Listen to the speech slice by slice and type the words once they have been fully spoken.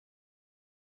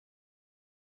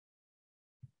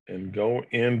and go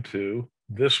into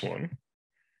this one.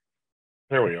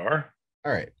 There we are.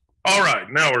 All right. All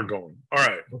right, now we're going. All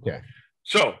right. Okay.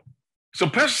 So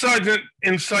pesticides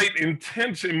incite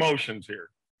intense emotions here.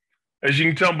 As you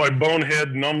can tell by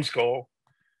bonehead, numbskull,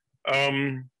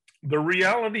 the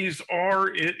realities are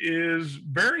it is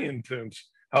very intense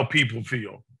how people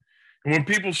feel. And when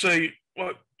people say,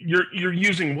 "Well, you're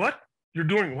using what? You're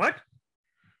doing what?"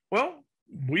 Well,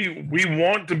 we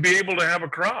want to be able to have a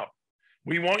crop.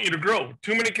 We want you to grow.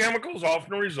 Too many chemicals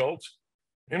often results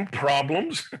in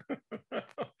problems,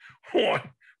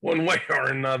 one way or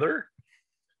another.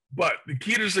 But the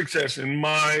key to success in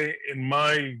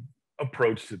my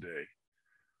approach today,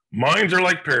 minds are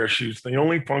like parachutes. They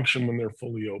only function when they're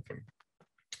fully open.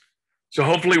 So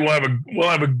hopefully we'll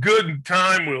have a good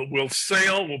time. We'll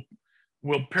sail.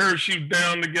 We'll parachute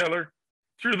down together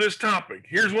through this topic.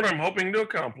 Here's what I'm hoping to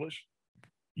accomplish.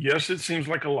 Yes, it seems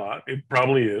like a lot. It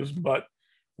probably is, but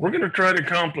we're going to try to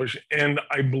accomplish. And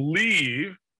I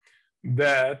believe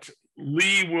that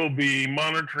Lee will be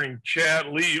monitoring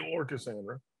chat, Lee or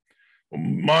Cassandra,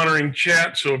 monitoring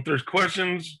chat. So if there's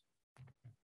questions,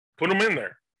 put them in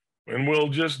there and we'll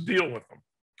just deal with them.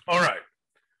 All right.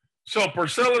 So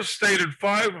Paracelsus stated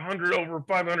over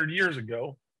 500 years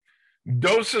ago,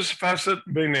 dosis facit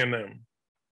venenum.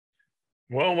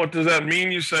 Well, what does that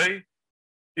mean, you say?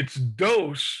 Its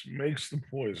dose makes the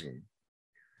poison.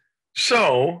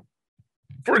 So,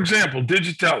 for example,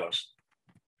 digitalis,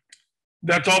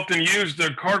 that's often used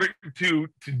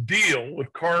to deal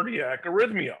with cardiac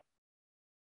arrhythmia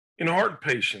in heart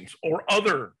patients or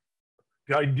other.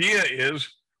 The idea is,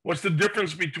 what's the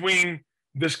difference between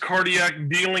this cardiac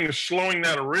dealing of slowing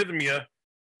that arrhythmia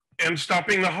and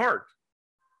stopping the heart?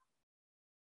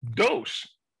 Dose.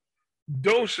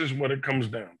 Dose is what it comes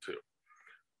down to.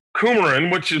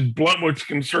 Coumarin, which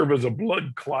can serve as a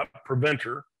blood clot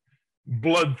preventer,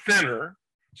 blood thinner,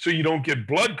 so you don't get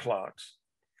blood clots.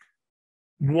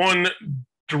 One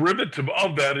derivative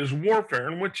of that is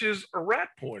warfarin, which is a rat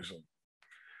poison.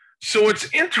 So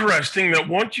it's interesting that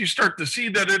once you start to see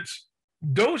that it's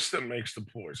dose that makes the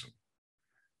poison.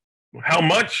 How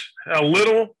much, how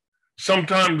little,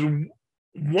 sometimes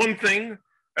one thing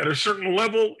at a certain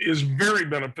level is very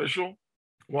beneficial,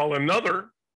 while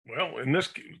another, well, in this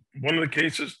one of the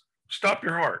cases, stop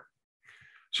your heart.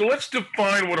 So let's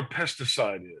define what a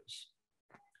pesticide is.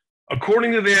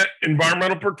 According to the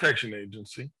Environmental Protection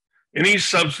Agency, any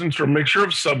substance or mixture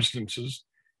of substances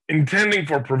intending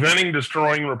for preventing,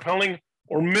 destroying, repelling,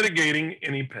 or mitigating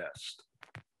any pest.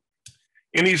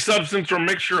 Any substance or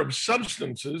mixture of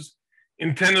substances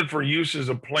intended for use as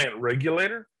a plant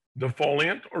regulator,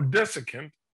 defoliant, or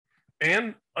desiccant,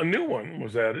 and a new one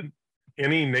was added,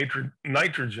 any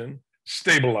nitrogen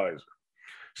stabilizer.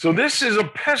 So this is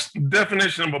a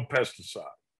definition of a pesticide,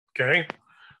 okay?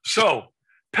 So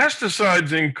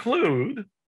pesticides include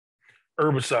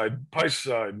herbicide,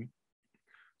 pesticide.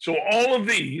 So all of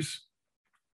these,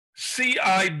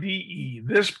 CIDE,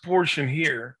 this portion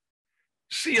here,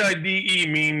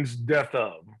 CIDE means death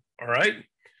of, all right?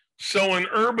 So an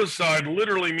herbicide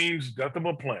literally means death of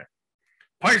a plant.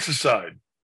 Pesticide,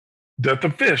 death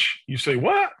of fish. You say,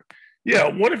 what? Yeah,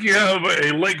 what if you have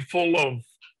a lake full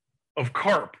of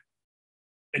carp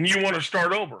and you want to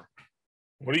start over?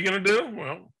 What are you going to do?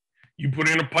 Well, you put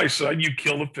in a pesticide, you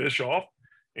kill the fish off,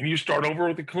 and you start over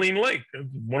with a clean lake. It's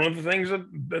one of the things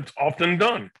that's often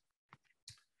done.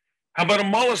 How about a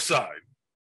molicide?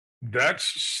 That's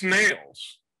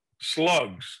snails,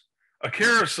 slugs.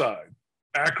 Acaricide.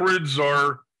 Acarids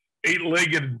are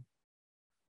eight-legged,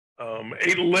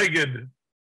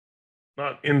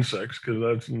 not insects, because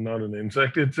that's not an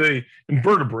insect. It's a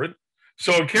invertebrate.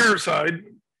 So acaricide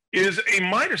is a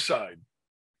miticide.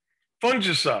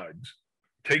 Fungicides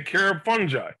take care of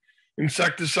fungi.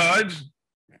 Insecticides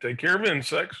take care of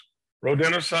insects.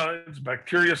 Rodenticides,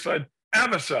 bactericide,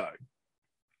 avicide.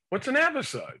 What's an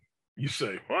avicide? You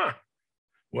say, huh?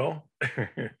 Well,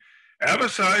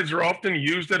 avicides are often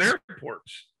used at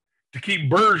airports to keep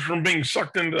birds from being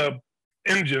sucked into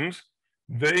engines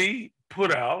they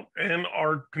put out and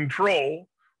are control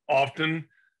often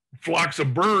flocks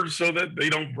of birds so that they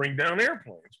don't bring down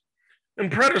airplanes.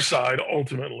 And predicide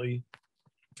ultimately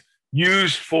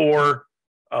used for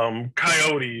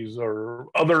coyotes or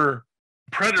other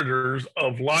predators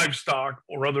of livestock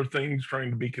or other things trying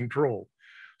to be controlled.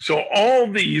 So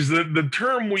all these, the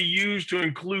term we use to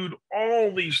include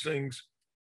all these things,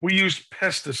 we use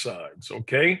pesticides,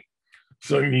 okay?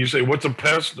 So you say, what's a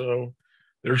pest? Oh,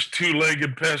 there's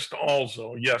two-legged pest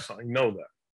also. Yes, I know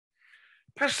that.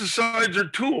 Pesticides are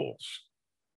tools.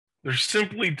 They're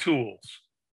simply tools.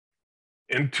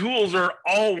 And tools are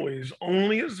always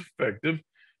only as effective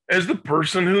as the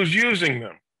person who's using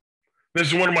them. This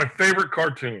is one of my favorite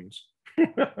cartoons.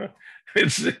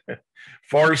 It's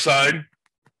Far Side.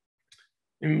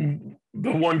 And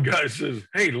the one guy says,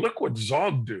 hey, look what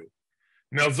Zog do.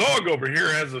 Now, Zog over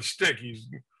here has a stick. He's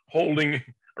holding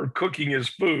or cooking his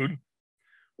food,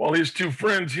 while his two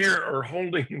friends here are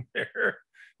holding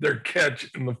their catch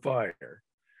in the fire.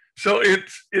 So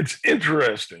it's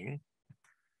interesting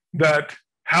that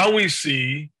how we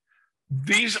see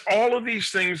all of these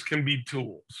things can be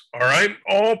tools. All right.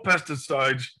 All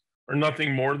pesticides are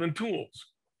nothing more than tools.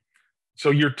 So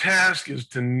your task is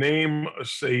to name a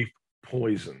safe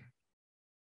poison.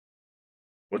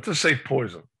 What's a safe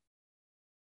poison?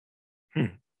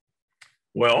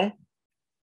 Well,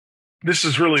 this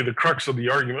is really the crux of the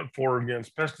argument for or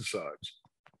against pesticides.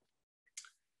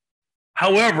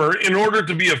 However, in order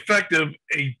to be effective,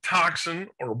 a toxin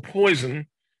or a poison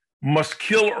must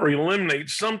kill or eliminate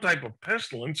some type of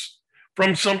pestilence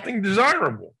from something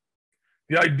desirable.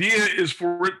 The idea is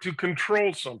for it to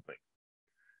control something.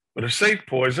 But a safe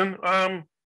poison,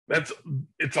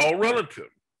 it's all relative.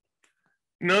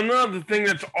 Now, another thing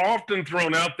that's often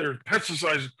thrown out there,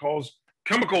 pesticides calls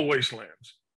chemical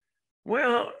wastelands.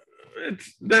 Well,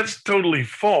 that's totally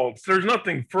false. There's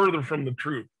nothing further from the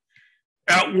truth.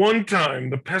 At one time,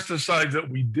 the pesticides that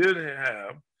we did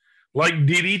have, like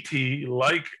DDT,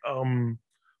 like aldrin,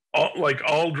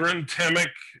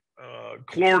 temic,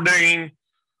 chlordane,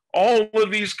 all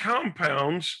of these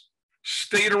compounds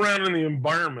stayed around in the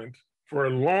environment for a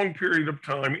long period of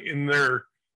time in their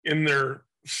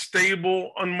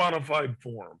stable, unmodified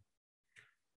form.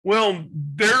 Well,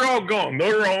 they're all gone.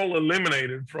 They're all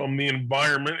eliminated from the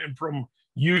environment and from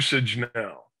usage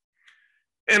now.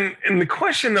 And the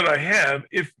question that I have,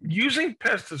 if using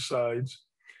pesticides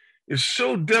is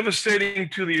so devastating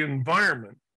to the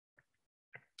environment,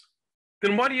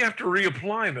 then why do you have to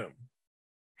reapply them?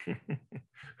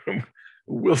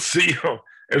 We'll see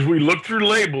as we look through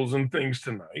labels and things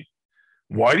tonight.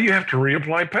 Why do you have to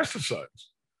reapply pesticides?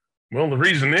 Well, the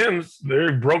reason is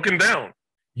they're broken down.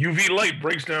 UV light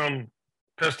breaks down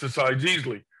pesticides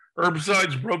easily.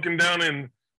 Herbicides broken down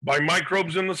by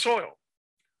microbes in the soil.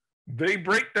 They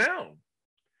break down.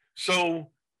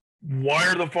 So why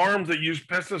are the farms that use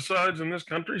pesticides in this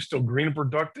country still green and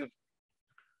productive?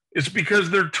 It's because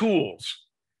they're tools.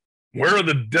 Where are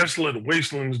the desolate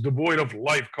wastelands devoid of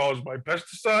life caused by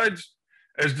pesticides,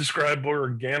 as described by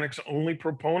organics only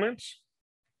proponents?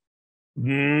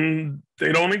 They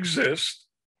don't exist.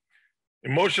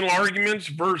 Emotional arguments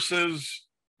versus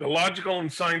the logical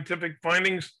and scientific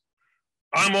findings.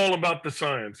 I'm all about the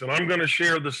science, and I'm going to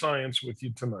share the science with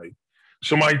you tonight.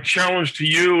 So my challenge to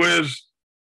you is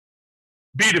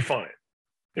be defiant,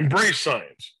 embrace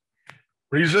science,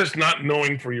 resist not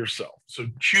knowing for yourself. So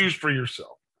choose for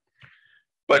yourself.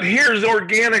 But here's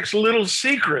organic's little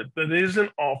secret that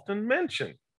isn't often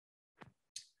mentioned.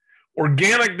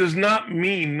 Organic does not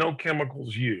mean no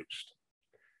chemicals used.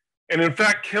 And in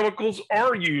fact, chemicals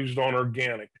are used on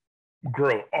organic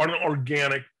growth, on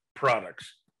organic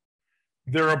products.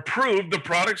 They're approved, the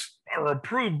products are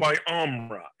approved by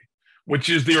OMRI, which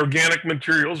is the Organic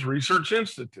Materials Research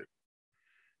Institute.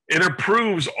 It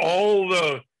approves all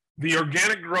the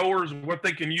organic growers, what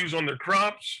they can use on their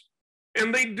crops,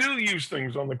 and they do use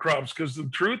things on the crops because the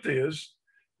truth is,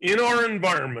 in our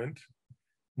environment,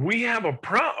 we have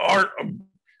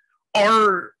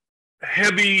our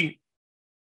heavy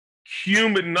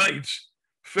humid nights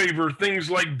favor things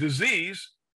like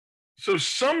disease. So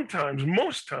sometimes,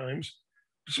 most times,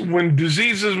 when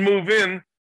diseases move in,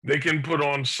 they can put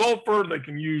on sulfur, they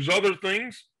can use other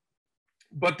things.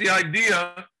 But the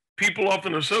idea, people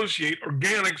often associate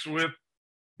organics with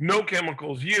no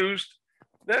chemicals used.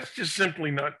 That's just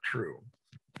simply not true.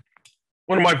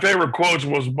 One of my favorite quotes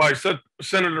was by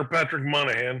Senator Patrick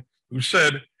Moynihan, who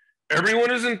said,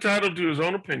 "Everyone is entitled to his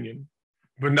own opinion,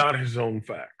 but not his own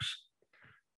facts."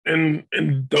 And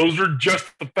those are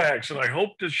just the facts. And I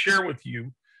hope to share with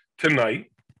you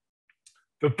tonight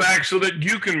the facts so that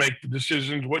you can make the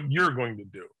decisions what you're going to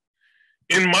do.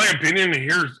 In my opinion,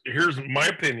 here's my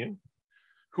opinion.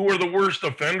 Who are the worst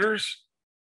offenders?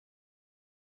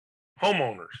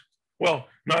 Homeowners. Well,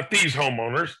 not these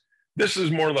homeowners. This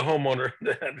is more the homeowner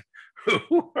that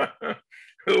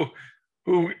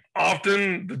who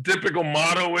often the typical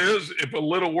motto is, if a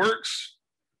little works,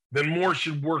 then more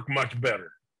should work much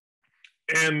better.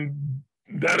 And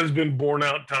that has been borne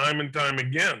out time and time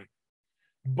again.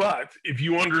 But if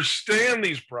you understand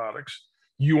these products,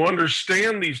 you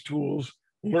understand these tools,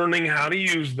 learning how to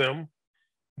use them,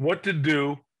 what to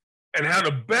do, and how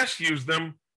to best use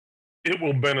them, it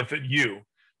will benefit you.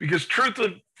 Because truth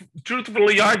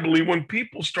truthfully, I believe when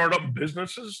people start up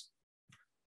businesses,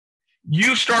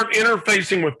 you start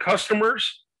interfacing with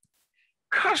customers.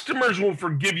 Customers will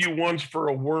forgive you once for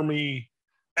a wormy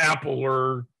apple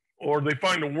or they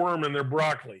find a worm in their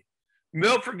broccoli.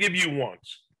 They'll forgive you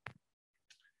once.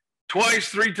 Twice,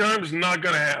 3 times, not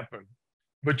going to happen.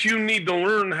 But you need to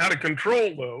learn how to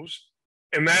control those,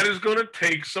 and that is going to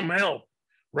take some help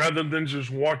rather than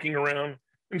just walking around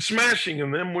and smashing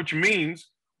in them, which means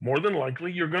more than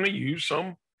likely you're going to use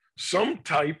some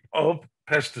type of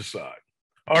pesticide.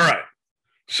 All right.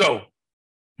 So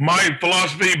my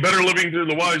philosophy, better living through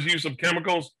the wise use of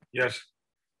chemicals. Yes.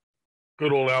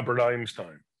 Good old Albert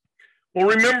Einstein. Well,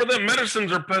 remember that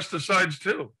medicines are pesticides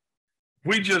too.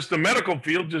 The medical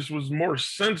field just was more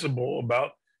sensible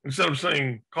about, instead of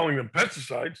calling them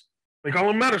pesticides, they call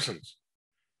them medicines.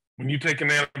 When you take an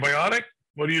antibiotic,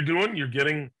 what are you doing?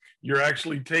 You're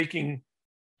actually taking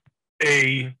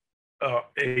a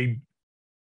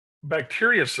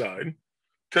bactericide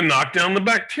to knock down the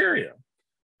bacteria.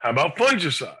 How about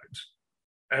fungicides?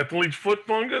 Athlete's foot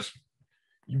fungus,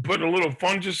 you put a little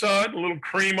fungicide, a little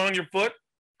cream on your foot,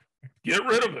 get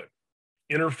rid of it.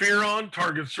 Interferon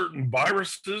targets certain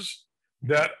viruses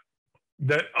that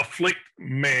afflict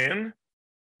man.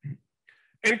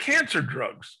 And cancer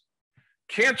drugs.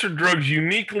 Cancer drugs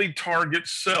uniquely target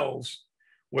cells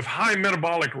with high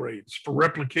metabolic rates for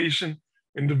replication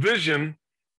and division.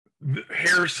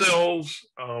 Hair cells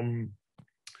and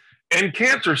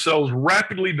cancer cells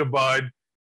rapidly divide,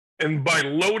 and by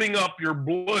loading up your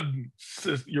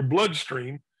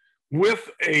bloodstream with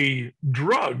a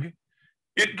drug,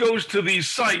 it goes to these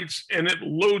sites and it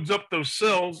loads up those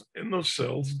cells, and those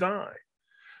cells die.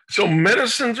 So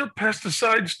medicines are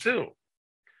pesticides too.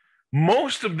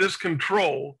 Most of this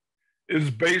control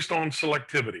is based on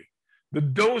selectivity. The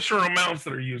dose or amounts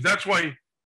that are used. That's why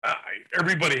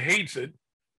everybody hates it.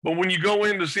 But when you go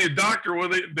in to see a doctor, well,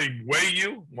 they weigh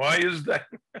you. Why is that?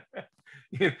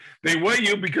 They weigh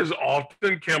you because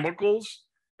often chemicals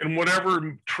and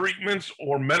whatever treatments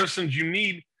or medicines you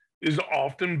need is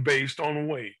often based on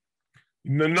weight.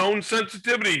 The known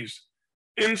sensitivities.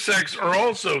 Insects are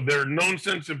also their known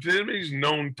sensitivities,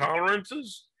 known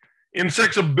tolerances.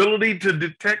 Insects' ability to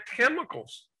detect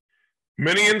chemicals.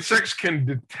 Many insects can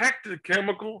detect a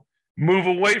chemical, move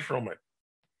away from it.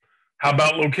 How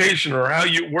about location or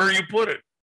where you put it?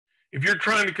 If you're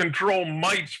trying to control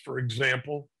mites, for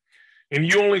example, and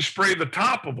you only spray the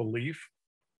top of a leaf,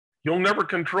 you'll never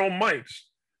control mites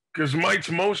because mites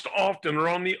most often are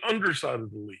on the underside of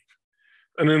the leaf.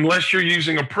 And unless you're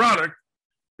using a product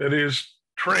that is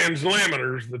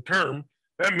translaminar is the term,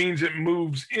 that means it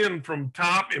moves in from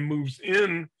top, it moves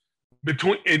into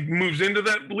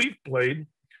that leaf blade,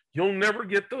 you'll never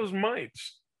get those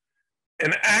mites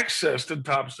and access to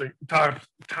toxic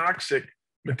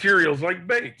materials like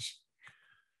baits.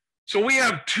 So we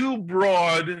have 2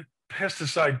 broad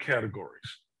pesticide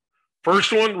categories.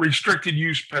 First one, restricted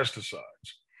use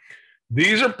pesticides.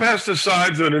 These are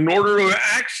pesticides that in order to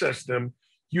access them,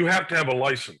 you have to have a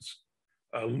license.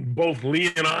 Both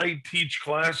Lee and I teach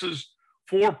classes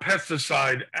for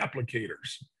pesticide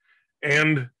applicators.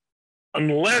 And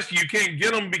unless you can't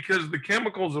get them because the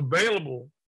chemicals available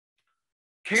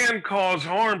can cause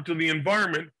harm to the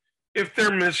environment if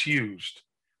they're misused.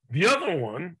 The other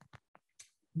one,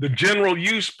 the general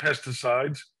use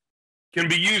pesticides, can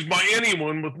be used by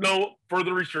anyone with no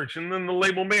further restriction than the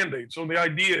label mandate. So the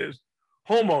idea is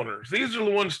homeowners. These are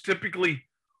the ones typically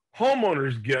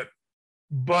homeowners get,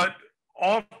 but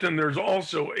often there's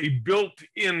also a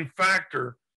built-in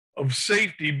factor of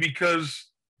safety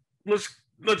because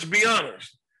let's be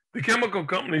honest, the chemical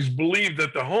companies believe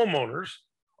that the homeowners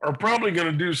are probably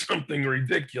going to do something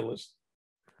ridiculous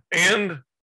and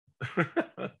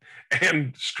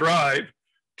and strive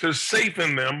to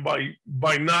safeten them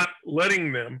by not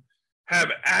letting them have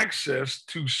access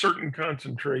to certain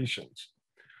concentrations.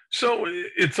 So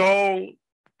it's all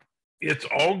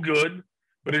good,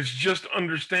 but it's just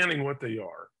understanding what they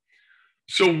are.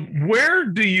 So where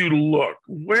do you look?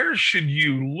 Where should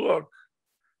you look?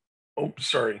 Oh,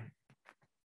 sorry.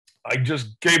 I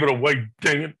just gave it away,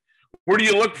 dang it. Where do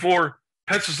you look for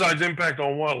pesticides' impact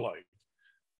on wildlife?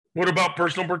 What about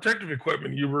personal protective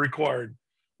equipment you required?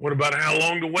 What about how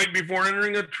long to wait before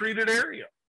entering a treated area?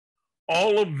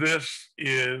 All of this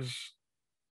is,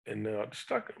 and now it's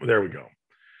stuck, there we go.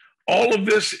 All of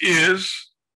this is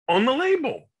on the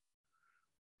label.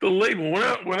 The label, when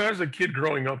I was a kid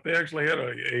growing up, they actually had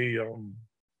a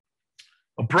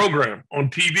program on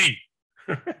TV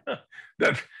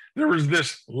that there was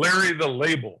this Larry the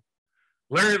Label.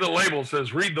 Larry the Label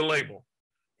says, read the label.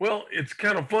 Well, it's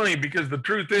kind of funny because the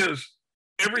truth is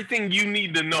everything you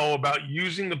need to know about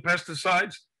using the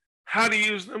pesticides, how to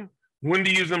use them, when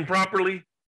to use them properly,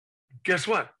 guess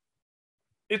what?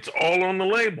 It's all on the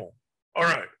label. All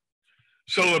right.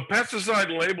 So the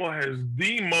pesticide label has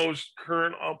the most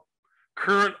current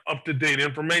up-to-date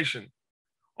information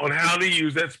on how to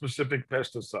use that specific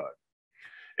pesticide.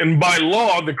 And by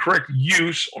law, the correct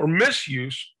use or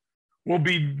misuse will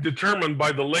be determined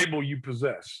by the label you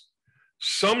possess.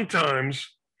 Sometimes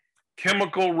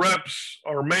chemical reps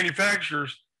or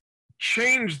manufacturers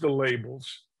change the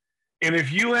labels. And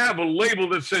if you have a label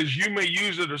that says you may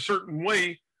use it a certain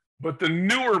way, but the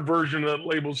newer version of that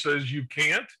label says you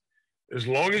can't, as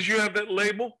long as you have that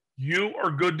label, you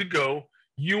are good to go.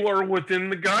 You are within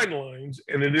the guidelines,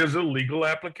 and it is a legal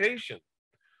application.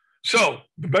 So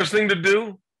the best thing to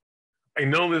do, I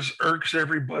know this irks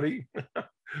everybody,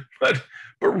 but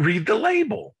read the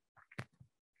label,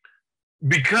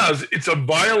 because it's a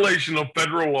violation of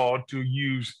federal law to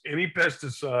use any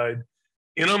pesticide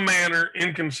in a manner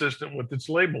inconsistent with its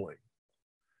labeling.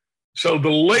 So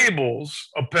the labels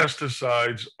of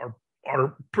pesticides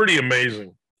are pretty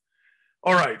amazing.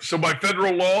 All right, so by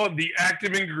federal law, the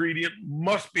active ingredient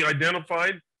must be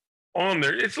identified on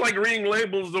there. It's like reading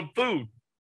labels of food.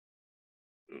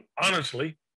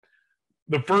 Honestly,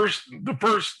 the first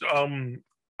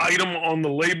item on the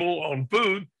label on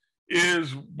food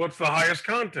is what's the highest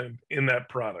content in that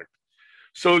product.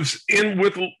 So it's in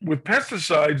with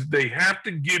pesticides, they have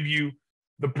to give you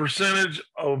the percentage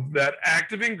of that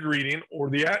active ingredient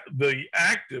or the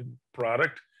active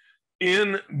product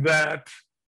in that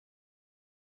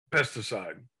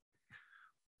pesticide.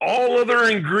 All other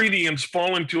ingredients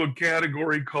fall into a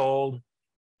category called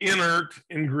inert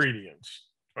ingredients.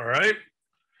 All right.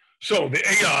 So the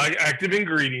AI, active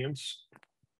ingredients,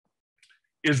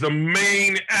 is the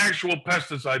main actual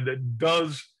pesticide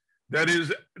that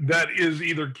is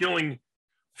either killing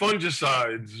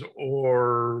fungicides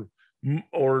or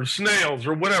snails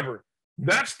or whatever.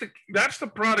 That's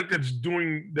the product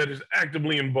that is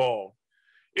actively involved.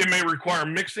 It may require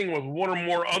mixing with one or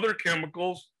more other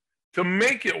chemicals to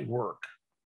make it work.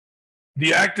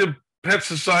 The active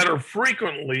pesticide are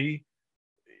frequently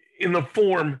in the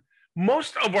form,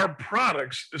 most of our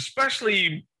products,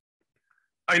 especially,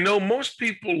 I know most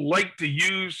people like to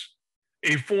use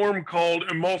a form called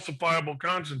emulsifiable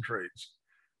concentrates.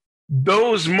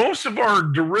 Most of our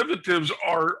derivatives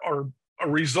are a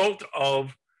result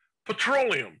of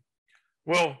petroleum.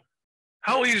 Well,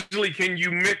 how easily can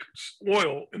you mix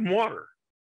oil and water?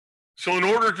 So in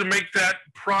order to make that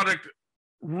product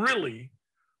really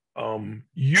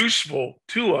useful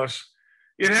to us,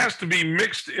 it has to be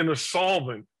mixed in a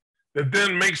solvent that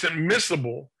then makes it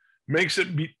miscible, makes it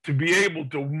to be able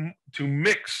to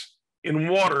mix in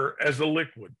water as a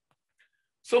liquid.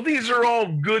 So these are all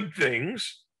good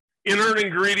things. Inert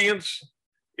ingredients,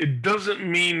 it doesn't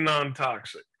mean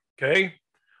non-toxic, okay?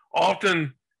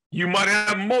 Often you might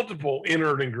have multiple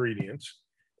inert ingredients,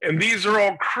 and these are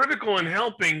all critical in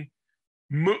helping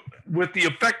with the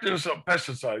effectiveness of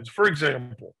pesticides. For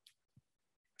example,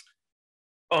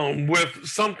 with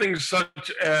something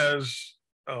such as,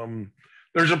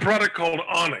 there's a product called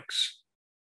Onyx.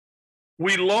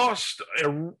 We lost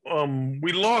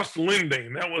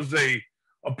lindane. That was a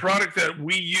product that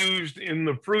we used in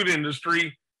the fruit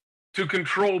industry to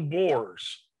control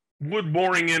borers, wood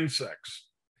boring insects.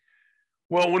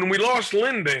 Well, when we lost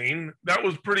lindane, that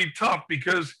was pretty tough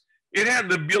because it had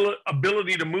the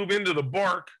ability to move into the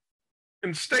bark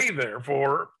and stay there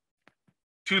for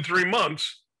 2-3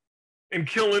 months and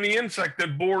kill any insect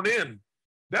that bored in.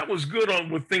 That was good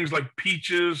with things like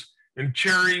peaches and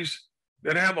cherries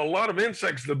that have a lot of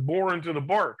insects that bore into the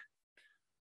bark.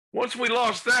 Once we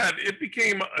lost that, it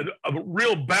became a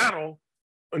real battle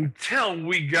until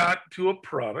we got to a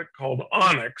product called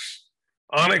Onyx.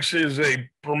 Onyx is a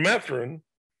permethrin,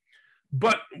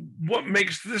 but what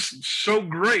makes this so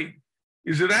great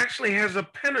is it actually has a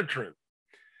penetrant.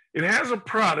 It has a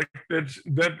product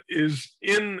that is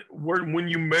in where when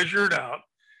you measure it out,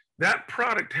 that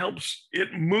product helps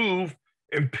it move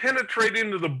and penetrate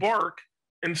into the bark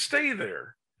and stay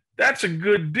there. That's a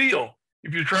good deal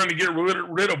if you're trying to get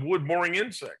rid of wood boring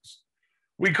insects.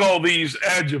 We call these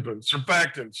adjuvants,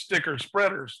 surfactants, sticker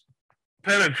spreaders,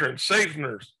 penetrants,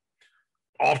 safeners,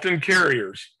 often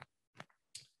carriers.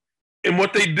 And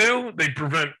what they do, they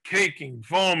prevent caking,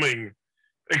 foaming,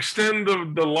 extend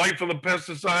the life of the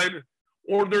pesticide,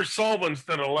 or they're solvents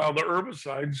that allow the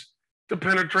herbicides to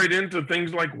penetrate into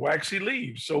things like waxy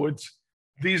leaves. So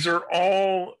these are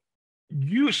all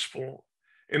useful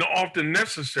and often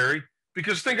necessary,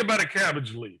 because think about a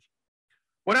cabbage leaf.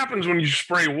 What happens when you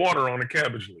spray water on a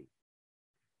cabbage leaf?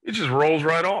 It just rolls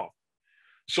right off.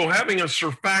 So having a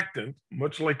surfactant,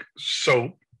 much like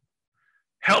soap,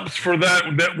 helps for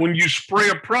that when you spray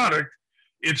a product,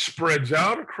 it spreads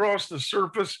out across the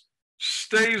surface,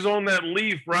 stays on that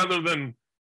leaf rather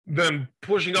than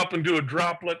pushing up into a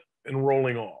droplet and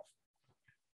rolling off.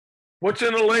 What's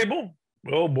in a label?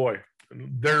 Oh boy,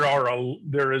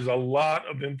 there is a lot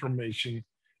of information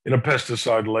in a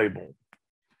pesticide label.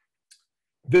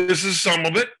 This is some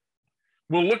of it.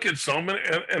 We'll look at some,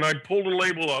 and I pulled a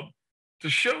label up to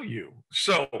show you.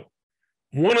 So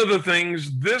one of the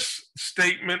things, this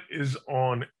statement is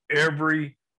on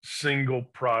every single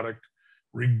product,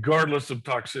 regardless of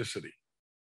toxicity.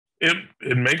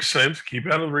 It makes sense. Keep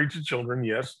out of the reach of children,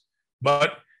 yes,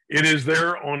 but it is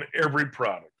there on every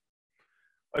product.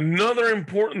 Another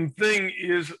important thing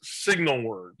is signal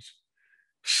words.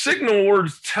 Signal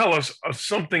words tell us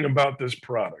something about this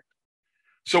product.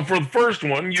 So for the first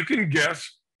one, you can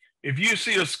guess, if you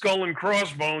see a skull and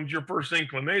crossbones, your first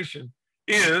inclination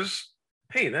is,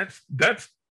 hey, that's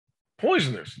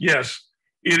poisonous. Yes,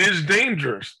 it is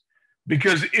dangerous,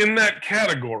 because in that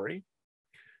category,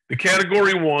 the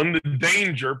category 1, the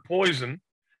danger, poison,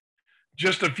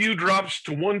 just a few drops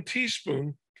to 1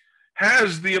 teaspoon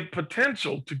has the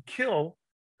potential to kill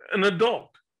an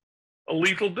adult, a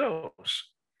lethal dose.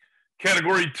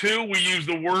 Category 2, we use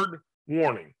the word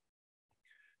warning.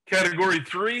 Category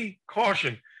 3,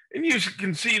 caution. And you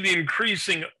can see the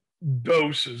increasing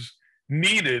doses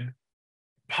needed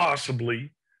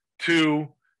possibly to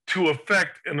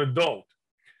affect an adult.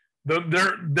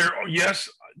 Yes,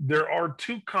 there are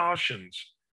 2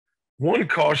 cautions. One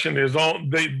caution is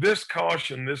this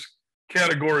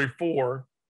category 4,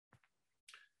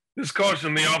 this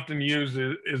caution they often use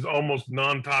is almost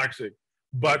non-toxic.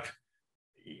 But,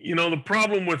 the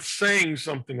problem with saying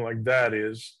something like that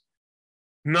is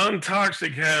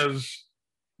non-toxic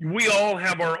we all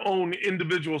have our own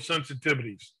individual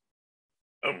sensitivities.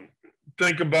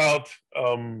 Think about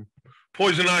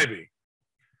poison ivy.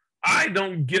 I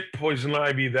don't get poison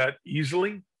ivy that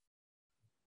easily.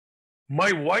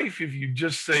 My wife, if you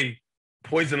just say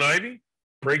poison ivy,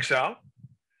 breaks out.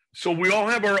 So we all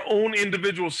have our own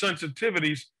individual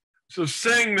sensitivities. So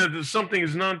saying that something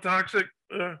is non-toxic,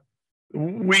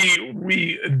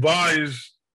 we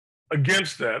advise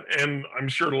against that, and I'm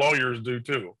sure lawyers do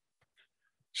too.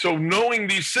 So knowing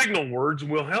these signal words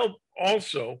will help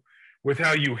also with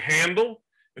how you handle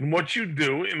and what you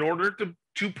do in order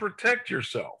to protect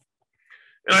yourself.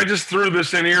 And I just threw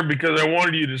this in here because I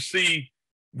wanted you to see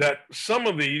that some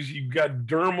of these, you've got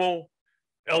dermal,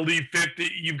 LD50,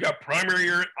 you've got primary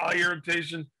eye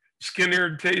irritation, skin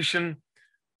irritation.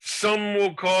 Some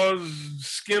will cause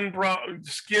skin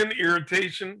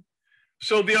irritation.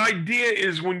 So the idea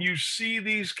is when you see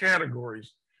these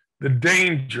categories, the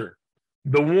danger,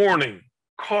 the warning,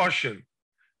 caution,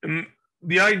 and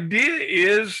the idea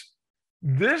is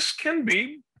these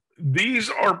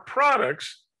are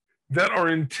products that are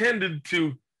intended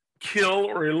to kill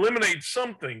or eliminate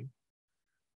something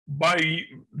by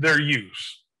their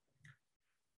use.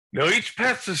 Now, each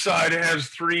pesticide has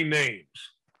 3 names.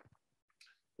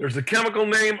 There's a chemical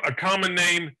name, a common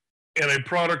name, and a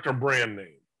product or brand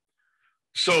name.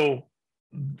 So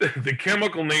the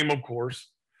chemical name, of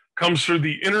course, comes through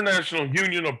the International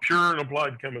Union of Pure and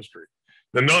Applied Chemistry.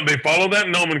 They follow that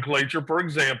nomenclature. For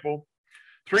example,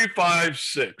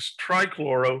 3,5,6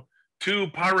 trichloro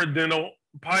 2-pyridinyl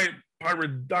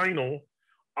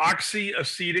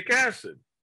oxyacetic acid,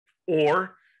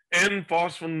 or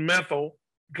N-phosphomethyl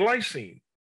glycine.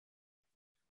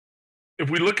 If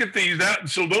we look at these,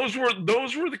 so those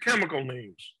were the chemical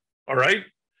names. All right,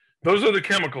 those are the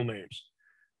chemical names.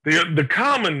 The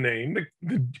common name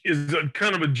is a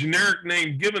kind of a generic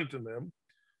name given to them,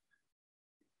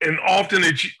 and often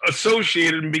it's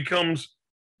associated and becomes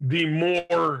the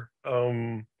more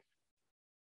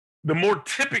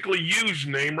typically used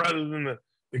name rather than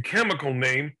the chemical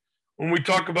name when we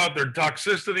talk about their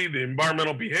toxicity, the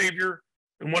environmental behavior,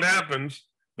 and what happens.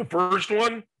 The first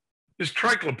one is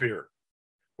triclopyr,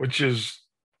 which is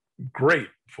great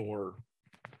for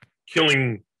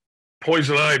killing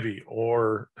poison ivy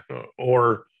or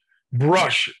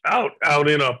brush out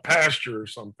in a pasture or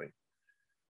something.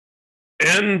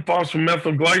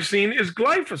 N-phosphomethyl glycine is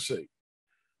glyphosate.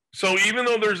 So even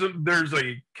though there's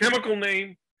a chemical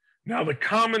name, now the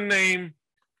common name,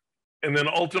 and then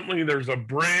ultimately there's a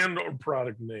brand or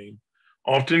product name,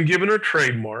 often given a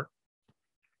trademark.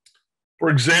 For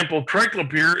example,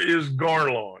 triclopyr is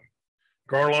Garlon.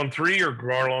 Garlon 3 or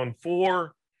Garlon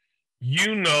 4,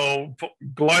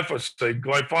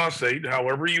 glyphosate,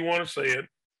 however you want to say it,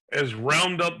 as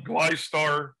Roundup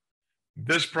Glystar.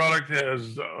 This product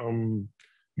has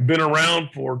been around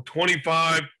for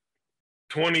 25,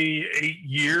 28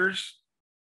 years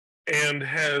and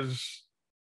has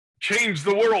changed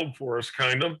the world for us,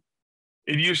 kind of.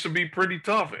 It used to be pretty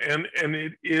tough, and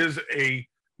it is a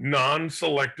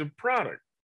non-selective product.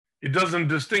 It doesn't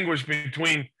distinguish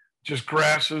between just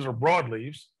grasses or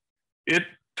broadleaves. It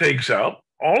takes out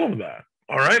all of that.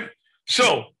 All right.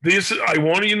 So I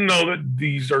want you to know that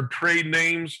these are trade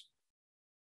names,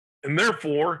 and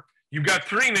therefore you've got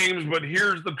three names, but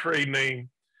here's the trade name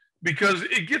because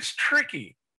it gets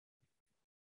tricky.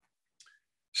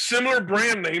 Similar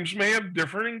brand names may have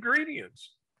different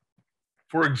ingredients.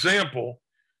 For example,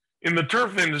 in the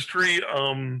turf industry,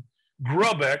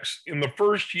 Grubex, in the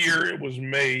first year it was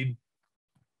made,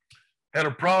 had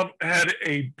a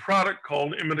product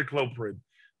called imidacloprid.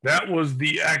 That was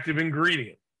the active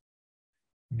ingredient.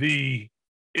 It's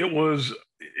a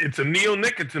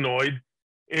neonicotinoid,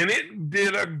 and it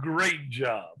did a great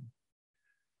job.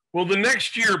 Well, the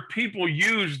next year, people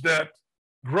used that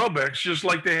Grubex just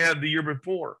like they had the year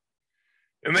before,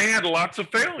 and they had lots of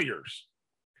failures.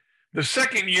 The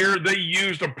second year, they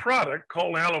used a product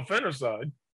called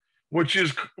halofenicide, which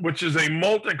is a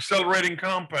molt accelerating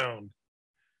compound,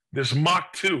 this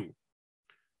Mach2.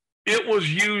 It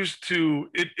was used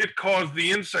it caused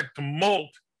the insect to molt,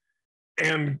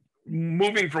 and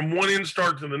moving from one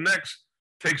instar to the next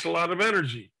takes a lot of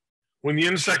energy. When the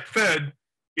insect fed,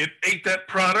 it ate that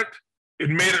product, it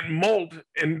made it molt,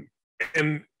 and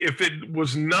if it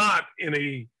was not in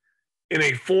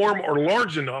a form or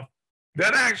large enough,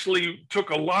 that actually took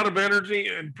a lot of energy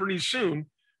and pretty soon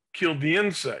killed the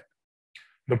insect.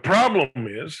 The problem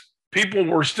is people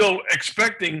were still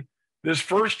expecting this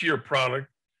first year product.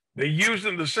 They used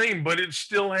it the same, but it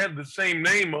still had the same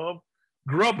name of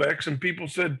Grubex, and people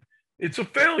said it's a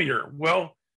failure.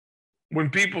 Well, when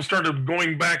people started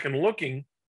going back and looking,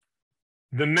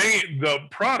 the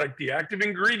product, the active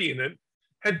ingredient in it,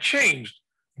 had changed.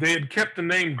 They had kept the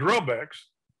name Grubex,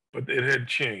 but it had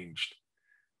changed.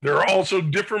 There are also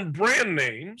different brand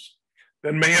names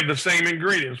that may have the same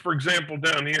ingredients. For example,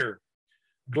 down here,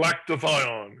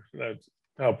 galactathione. That's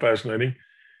how fascinating.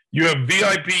 You have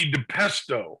VIP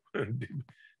Depesto,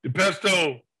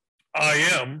 Depesto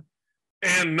IM,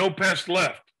 and No Pest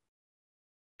Left.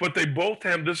 But they both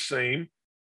have the same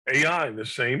AI, the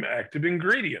same active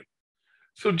ingredient.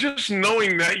 So just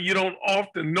knowing that, you don't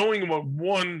often, knowing what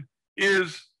one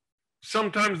is,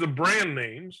 sometimes the brand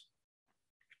names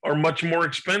are much more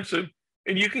expensive,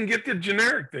 and you can get the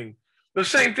generic thing. The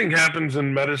same thing happens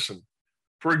in medicine.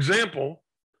 For example,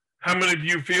 how many of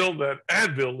you feel that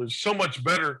Advil is so much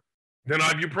better than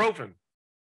ibuprofen?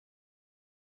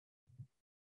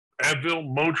 Advil,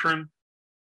 Motrin,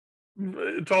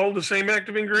 it's all the same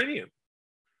active ingredient.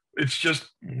 It's just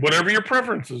whatever your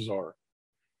preferences are.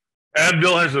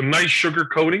 Advil has a nice sugar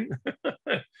coating.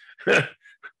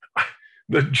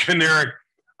 The generic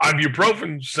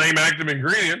ibuprofen, same active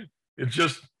ingredient. It's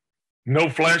just no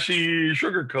flashy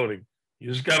sugar coating.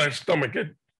 You just got to stomach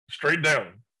it straight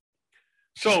down.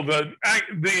 So the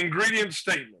ingredient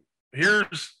statement,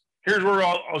 here's where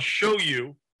I'll show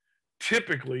you.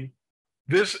 Typically,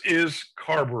 this is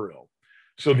carbaryl.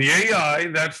 So the AI,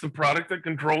 that's the product that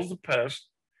controls the pest,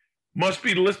 must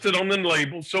be listed on the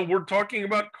label. So we're talking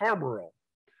about carbaryl,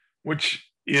 which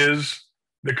is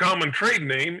the common trade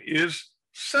name is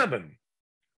 7.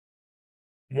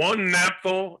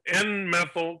 1-naphthyl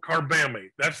N-methyl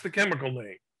carbamate. That's the chemical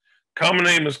name. Common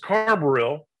name is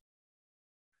carbaryl.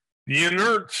 The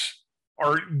inerts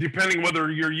are depending whether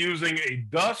you're using a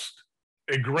dust,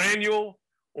 a granule,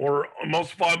 or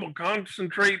emulsifiable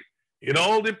concentrate. It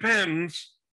all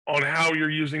depends on how you're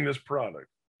using this product.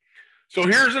 So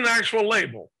here's an actual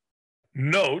label.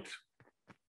 Note,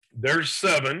 there's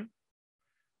 7,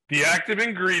 the active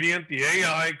ingredient, the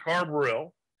AI,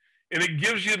 carbaryl, and it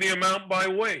gives you the amount by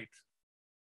weight.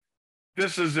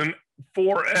 This is an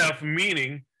 4F,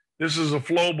 meaning this is a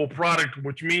flowable product,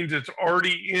 which means it's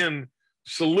already in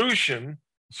solution,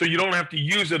 so you don't have to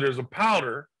use it as a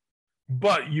powder,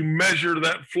 but you measure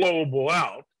that flowable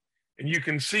out, and you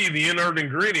can see the inert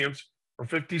ingredients are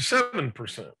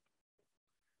 57%.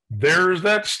 There's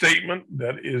that statement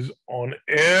that is on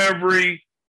every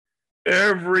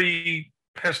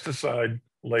pesticide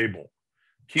label.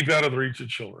 Keep out of the reach of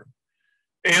children.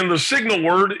 And the signal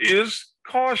word is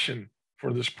caution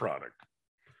for this product.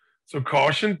 So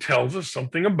caution tells us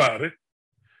something about it,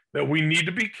 that we need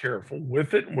to be careful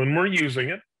with it when we're using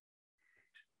it.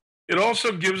 It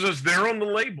also gives us there on the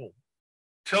label,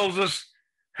 tells us,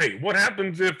 hey, what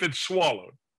happens if it's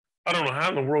swallowed? I don't know how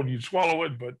in the world you'd swallow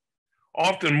it, but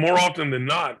more often than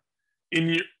not,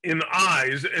 in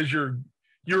eyes, as you're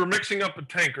mixing up a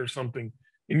tank or something,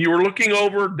 and you were looking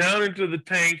over down into the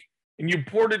tank and you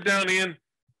poured it down in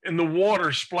and the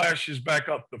water splashes back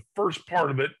up. The first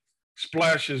part of it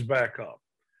splashes back up.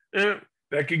 And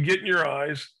that could get in your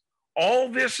eyes. All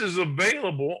this is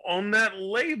available on that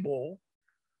label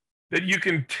that you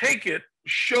can take it,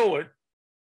 show it,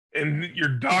 and your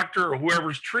doctor or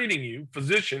whoever's treating you,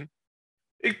 physician,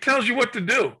 it tells you what to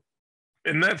do.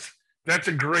 And that's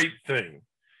a great thing.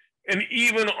 And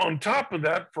even on top of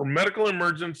that, for medical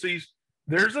emergencies,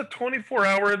 there's a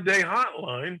 24-hour-a-day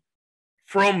hotline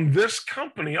from this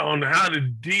company on how to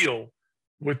deal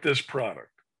with this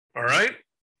product. All right?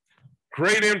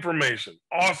 Great information.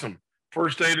 Awesome.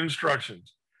 First aid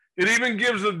instructions. It even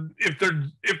gives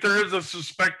if there is a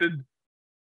suspected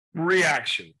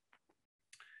reaction,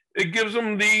 it gives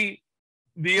them the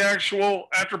actual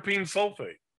atropine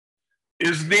sulfate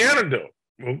is the antidote,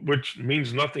 which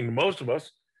means nothing to most of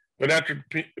us, but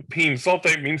atropine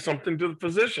sulfate means something to the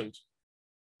physicians.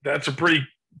 That's a pretty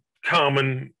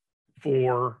common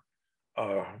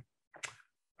a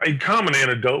common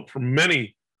antidote for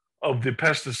many of the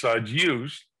pesticides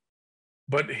used.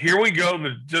 But here we go.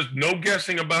 There's just no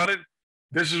guessing about it.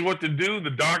 This is what to do. The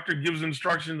doctor gives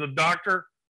instructions to the doctor.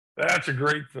 That's a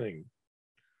great thing.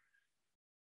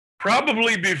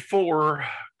 Probably before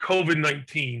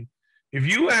COVID-19, if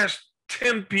you asked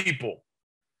 10 people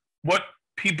what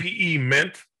PPE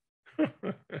meant,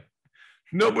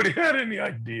 nobody had any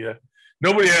idea.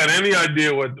 Nobody had any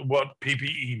idea what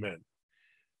PPE meant.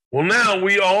 Well, now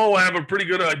we all have a pretty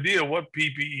good idea what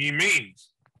PPE means.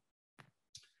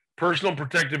 Personal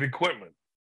protective equipment.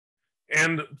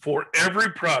 And for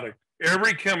every product,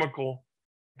 every chemical,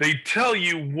 they tell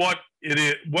you what it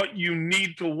is, what you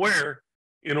need to wear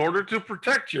in order to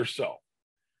protect yourself.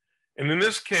 And in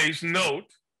this case, note,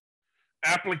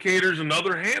 applicators and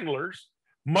other handlers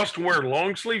must wear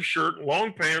long sleeve shirt,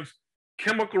 long pants,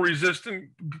 chemical resistant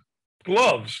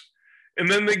gloves. And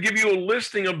then they give you a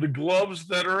listing of the gloves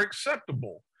that are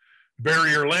acceptable.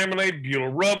 Barrier laminate, butyl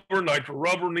rubber, nitrile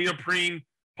rubber, neoprene,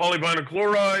 polyvinyl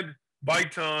chloride,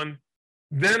 Biton.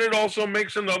 Then it also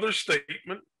makes another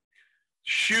statement,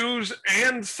 shoes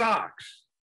and socks.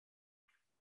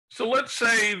 So let's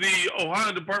say the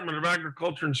Ohio Department of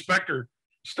Agriculture inspector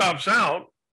stops out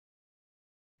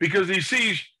because he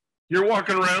sees you're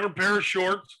walking around in a pair of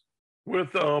shorts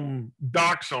with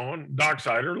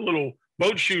dockside or little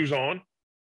boat shoes on.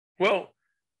 Well,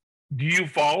 do you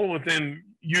fall within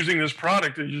using this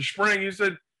product as you're spraying? He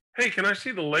said, hey, can I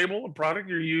see the label of the product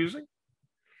you're using?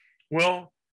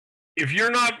 Well, if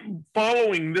you're not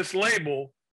following this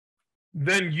label,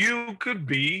 then you could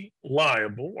be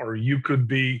liable or you could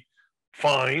be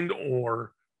fined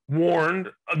or warned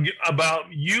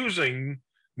about using,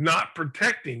 not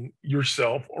protecting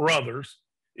yourself or others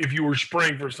if you were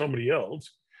spraying for somebody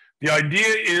else. The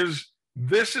idea is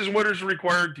this is what is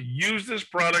required to use this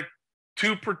product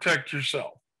to protect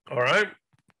yourself. All right.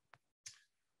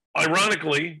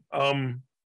 Ironically,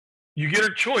 you get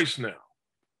a choice now.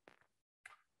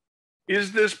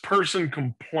 Is this person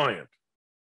compliant?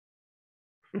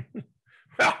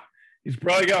 Well, he's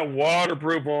probably got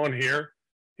waterproof on here.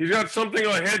 He's got something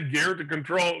on headgear to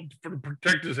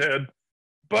protect his head,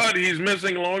 but he's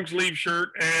missing a long sleeve shirt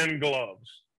and gloves.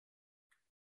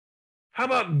 How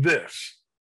about this?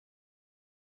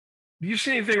 Do you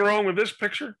see anything wrong with this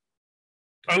picture?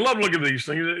 I love looking at these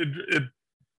things.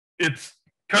 It's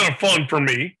kind of fun for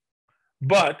me,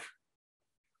 but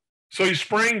so he's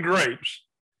spraying grapes.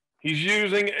 He's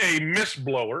using a mist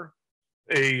blower,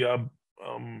 a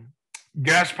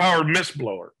gas-powered mist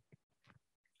blower.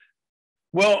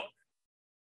 Well,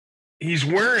 he's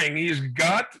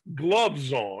got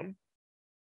gloves on.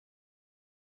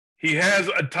 He has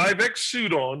a Tyvek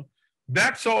suit on.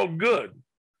 That's all good.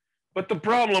 But the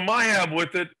problem I have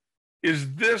with it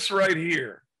is this right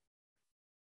here.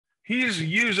 He's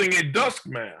using a dust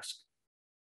mask.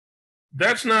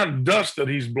 That's not dust that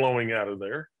he's blowing out of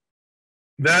there.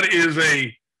 That is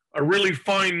a really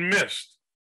fine mist.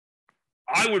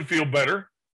 I would feel better,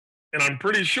 and I'm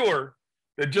pretty sure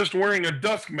that just wearing a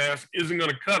dust mask isn't going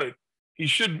to cut it. He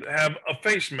should have a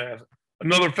face mask,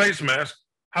 another face mask.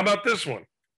 How about this one?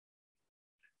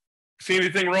 See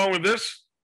anything wrong with this?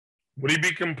 Would he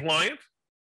be compliant?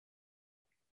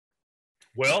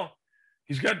 Well,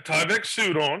 he's got Tyvek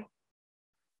suit on.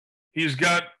 He's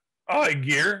got eye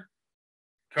gear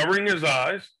covering his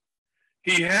eyes.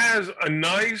 He has a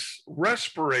nice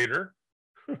respirator.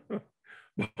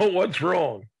 But what's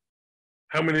wrong?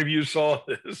 How many of you saw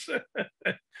this?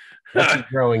 What's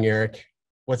growing, Erik?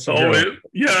 What's growing?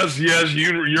 Yes,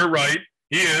 you're right.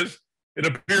 He is. It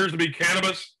appears to be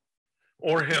cannabis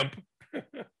or hemp.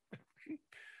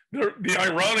 The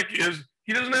ironic is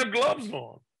he doesn't have gloves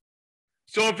on.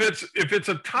 So if it's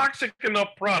a toxic enough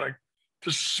product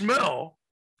to smell,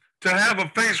 to have a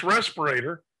face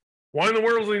respirator, why in the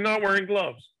world is he not wearing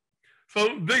gloves?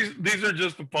 So these are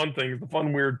just the fun things, the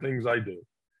fun, weird things I do.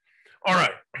 All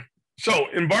right. So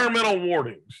environmental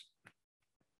warnings.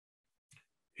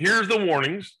 Here's the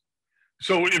warnings.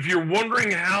 So if you're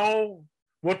wondering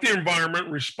what the environment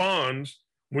responds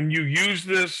when you use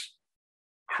this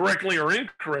correctly or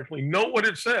incorrectly, note what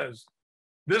it says.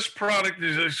 This product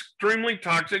is extremely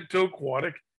toxic to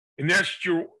aquatic and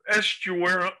estuarine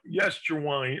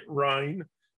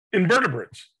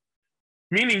invertebrates,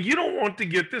 meaning you don't want to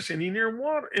get this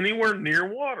anywhere near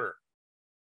water.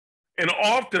 And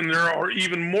often there are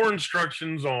even more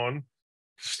instructions on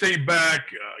stay back,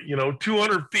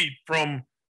 200 feet from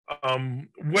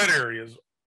wet areas.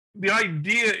 The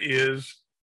idea is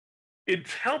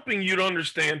it's helping you to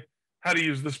understand how to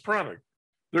use this product.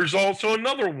 There's also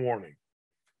another warning.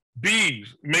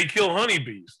 Bees may kill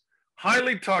honeybees,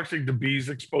 highly toxic to bees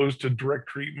exposed to direct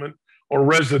treatment or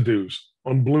residues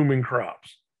on blooming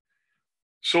crops.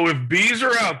 So if bees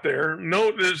are out there,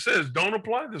 note that it says don't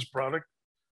apply this product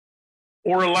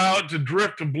or allow it to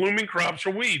drift to blooming crops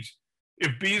or weeds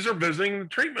if bees are visiting the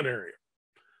treatment area.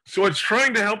 So it's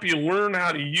trying to help you learn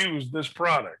how to use this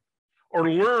product or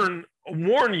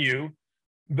warn you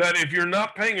that if you're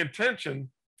not paying attention,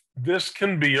 this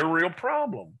can be a real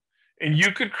problem. And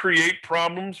you could create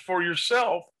problems for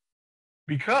yourself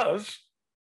because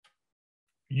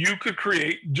you could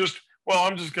create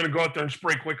I'm just going to go out there and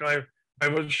spray quick. I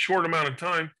have a short amount of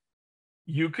time.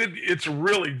 It's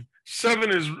really, 7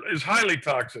 is highly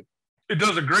toxic. It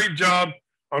does a great job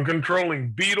on controlling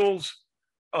beetles,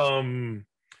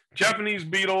 Japanese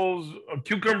beetles,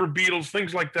 cucumber beetles,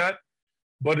 things like that.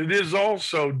 But it is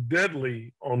also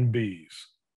deadly on bees.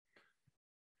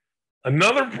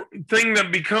 Another thing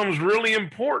that becomes really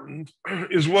important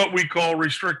is what we call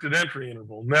restricted entry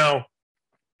interval. Now,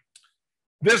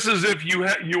 this is if you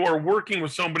are working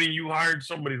with somebody, you hired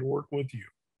somebody to work with you.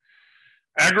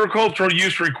 Agricultural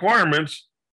use requirements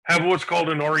have what's called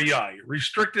an REI,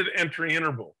 restricted entry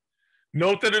interval.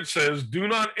 Note that it says, do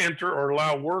not enter or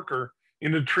allow worker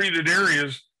into treated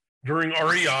areas during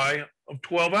REI of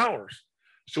 12 hours.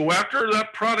 So after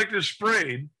that product is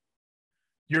sprayed,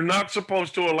 you're not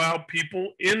supposed to allow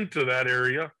people into that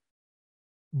area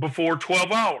before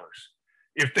 12 hours.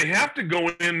 If they have to go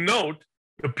in, note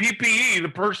the PPE, the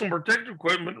personal protective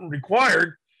equipment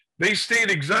required, they state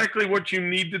exactly what you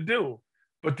need to do.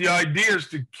 But the idea is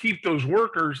to keep those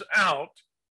workers out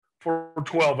for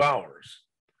 12 hours.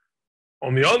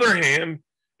 On the other hand,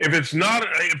 if it's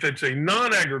a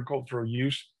non-agricultural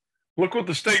use, look what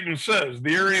the statement says.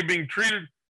 The area being treated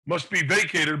must be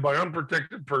vacated by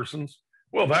unprotected persons.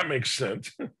 Well, that makes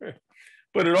sense.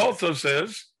 But it also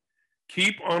says,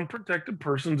 keep unprotected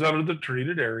persons out of the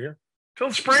treated area till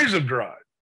the sprays have dried.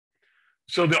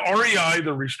 So the REI,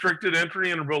 the restricted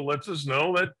entry interval, lets us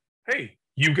know that, hey,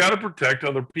 you've got to protect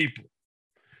other people.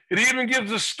 It even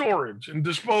gives us storage and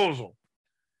disposal.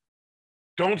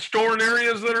 Don't store in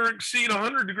areas that exceed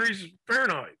 100 degrees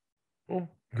Fahrenheit. Well,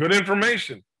 good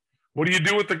information. What do you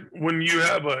do when you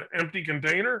have an empty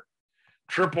container?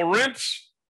 Triple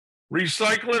rinse,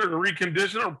 recycle it or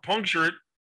recondition it or puncture it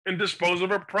and dispose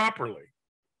of it properly.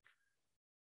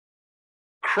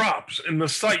 Crops and the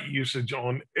site usage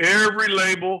on every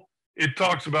label, it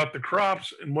talks about the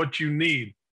crops and what you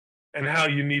need and how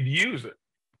you need to use it.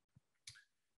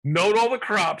 Note all the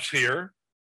crops here.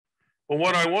 But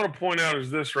what I want to point out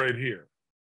is this right here.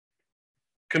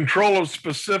 Control of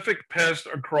specific pests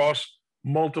across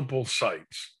multiple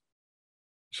sites.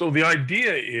 So the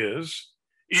idea is,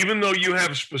 even though you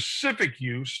have specific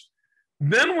use,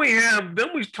 then we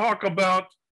talk about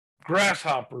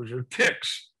grasshoppers or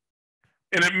ticks,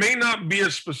 and it may not be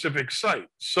a specific site.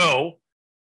 So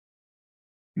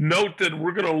note that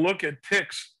we're going to look at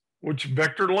ticks, which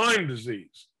vector Lyme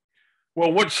disease.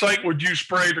 Well, what site would you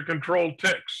spray to control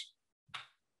ticks?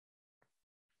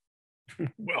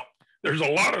 Well, there's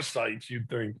a lot of sites you'd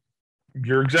think.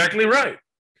 You're exactly right.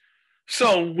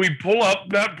 So we pull up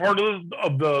that part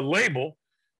of the label,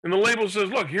 and the label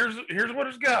says, look, here's what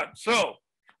it's got. So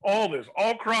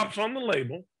all crops on the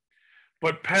label,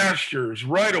 but pastures,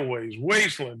 right-of-ways,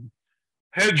 wasteland,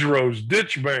 hedgerows,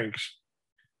 ditch banks,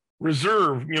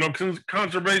 reserve,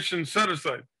 conservation set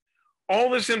aside,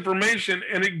 all this information,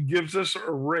 and it gives us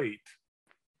a rate.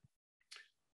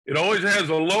 It always has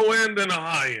a low end and a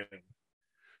high end.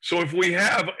 So if we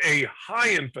have a high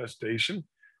infestation,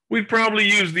 we'd probably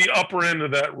use the upper end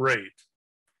of that rate.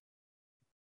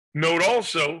 Note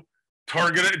also,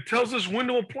 target it tells us when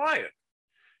to apply it.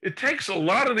 It takes a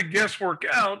lot of the guesswork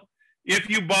out if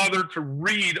you bother to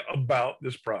read about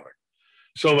this product.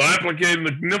 So the applicating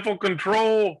the nipple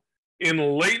control in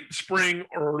late spring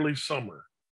or early summer.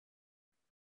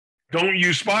 Don't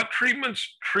use spot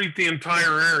treatments, treat the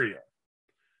entire area.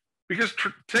 Because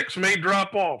ticks may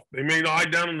drop off. They may die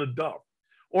down in the duct.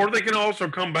 Or they can also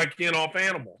come back in off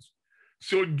animals.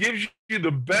 So it gives you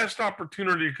the best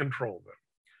opportunity to control them.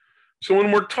 So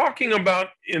when we're talking about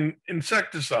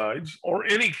insecticides or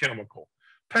any chemical,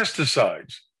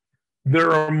 pesticides,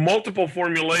 there are multiple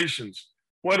formulations,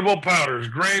 wettable powders,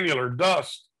 granular,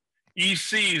 dust,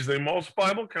 ECs, the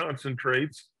emulsifiable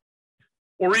concentrates,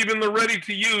 or even the ready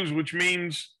to use, which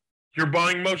means you're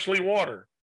buying mostly water.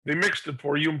 They mixed it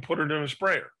for you and put it in a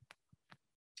sprayer.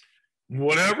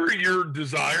 Whatever your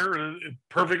desire, it's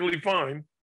perfectly fine.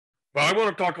 But I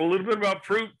want to talk a little bit about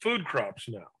food crops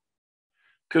now,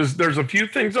 because there's a few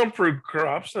things on fruit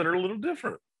crops that are a little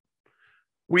different.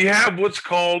 We have what's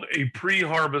called a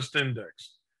pre-harvest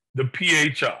index, the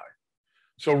PHI.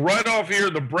 So right off here,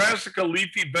 the brassica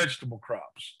leafy vegetable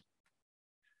crops.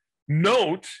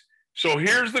 Note, so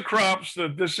here's the crops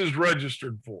that this is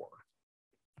registered for.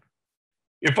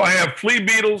 If I have flea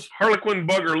beetles, harlequin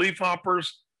bug, or leafhoppers,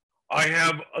 I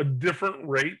have a different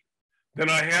rate than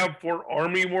I have for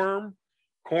armyworm,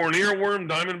 corn earworm,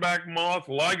 diamondback moth,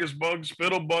 lygus bugs,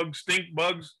 spittle bugs, stink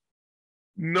bugs.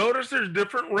 Notice there's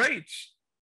different rates.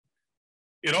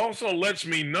 It also lets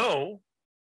me know,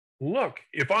 look,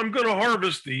 if I'm going to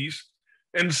harvest these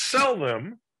and sell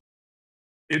them,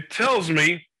 it tells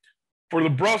me for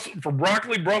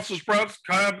broccoli, Brussels sprouts,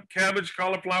 cabbage,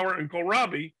 cauliflower, and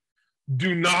kohlrabi,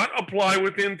 do not apply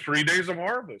within 3 days of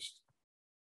harvest.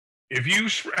 If you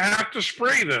have to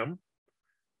spray them,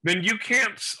 then you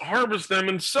can't harvest them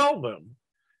and sell them.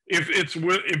 If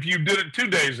you did it 2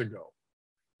 days ago,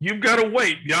 you've got to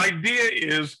wait. The idea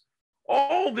is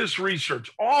all this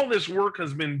research, all this work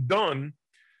has been done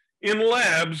in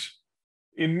labs,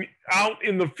 out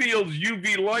in the fields.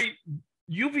 UV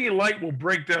light will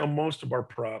break down most of our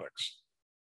products.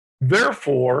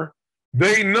 Therefore,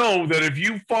 they know that if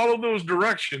you follow those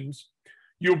directions,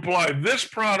 you apply this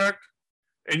product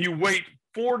and you wait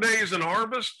 4 days and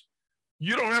harvest,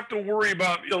 you don't have to worry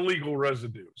about illegal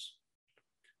residues.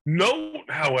 Note,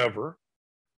 however,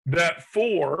 that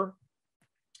for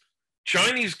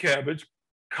Chinese cabbage,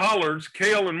 collards,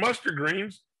 kale, and mustard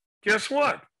greens, guess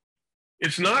what?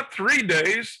 It's not 3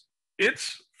 days,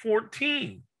 it's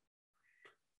 14.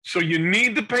 So you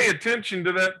need to pay attention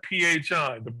to that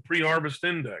PHI, the pre-harvest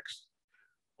index.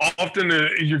 Often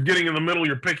you're getting in the middle,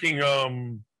 you're picking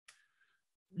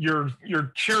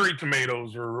your cherry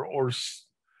tomatoes or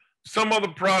some other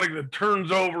product that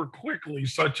turns over quickly,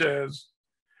 such as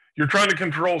you're trying to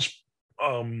control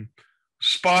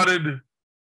spotted,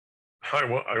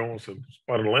 I almost said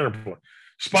spotted lanternfly,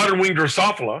 spotted winged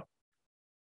Drosophila,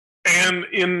 and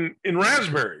in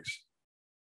raspberries.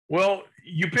 Well,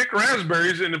 you pick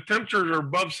raspberries, and if temperatures are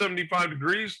above 75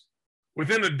 degrees,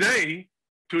 within a day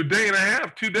to a day and a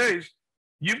half, 2 days,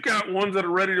 you've got ones that are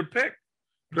ready to pick.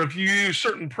 But if you use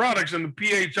certain products and the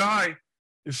PHI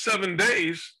is 7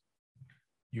 days,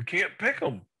 you can't pick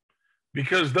them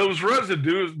because those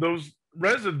residues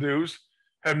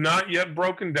have not yet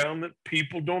broken down, that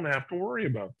people don't have to worry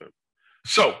about them.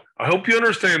 So I hope you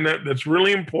understand that. That's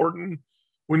really important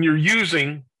when you're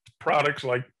using products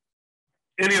like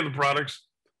any of the products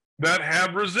that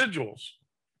have residuals.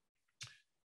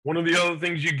 One of the other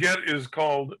things you get is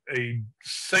called a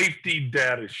safety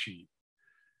data sheet.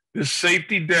 This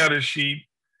safety data sheet,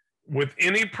 with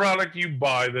any product you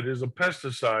buy that is a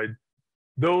pesticide,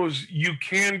 those you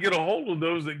can get a hold of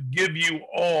those that give you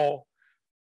all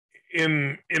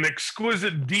in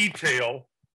exquisite detail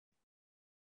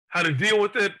how to deal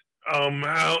with it,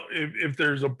 how if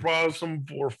there's a problem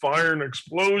for fire and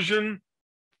explosion,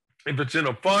 if it's in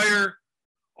a fire,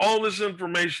 all this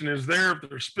information is there. If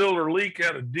there's spill or leak,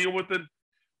 how to deal with it,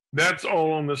 that's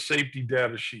all on the safety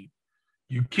data sheet.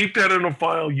 You keep that in a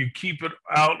file, you keep it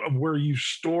out of where you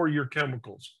store your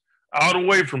chemicals, out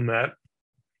away from that,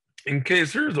 in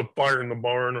case there's a fire in the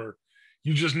barn or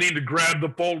you just need to grab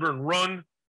the folder and run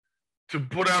to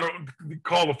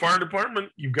call the fire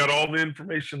department. You've got all the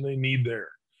information they need there.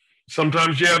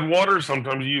 Sometimes you add water,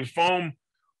 sometimes you use foam.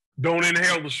 Don't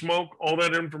inhale the smoke. All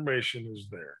that information is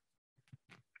there.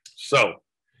 So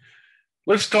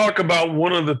let's talk about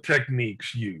one of the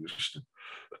techniques used.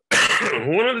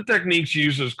 One of the techniques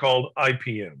used is called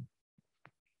IPM.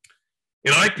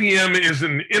 And IPM is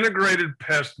an integrated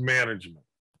pest management.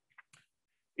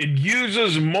 It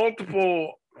uses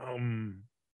multiple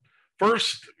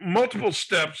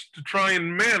steps to try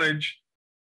and manage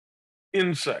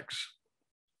insects.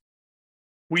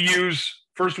 We use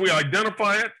First, we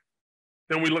identify it.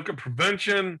 Then we look at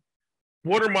prevention.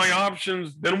 What are my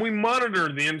options? Then we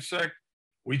monitor the insect.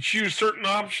 We choose certain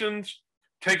options,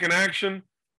 take an action,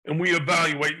 and we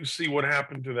evaluate and see what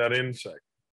happened to that insect.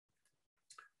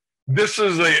 This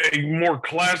is a more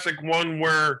classic one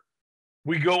where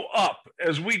we go up.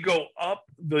 As we go up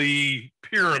the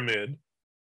pyramid,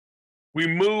 we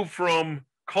move from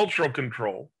cultural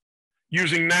control,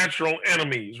 using natural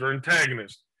enemies or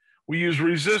antagonists. We use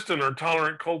resistant or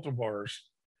tolerant cultivars.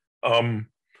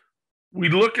 We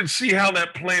look and see how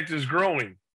that plant is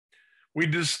growing. We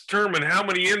determine how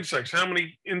many insects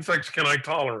can I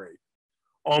tolerate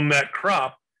on that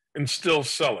crop and still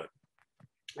sell it?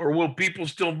 Or will people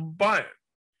still buy it?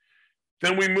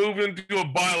 Then we move into a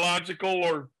biological,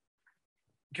 or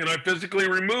can I physically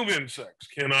remove insects?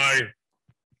 Can I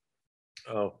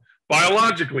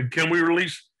biologically, can we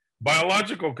release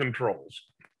biological controls?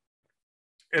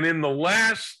 And in the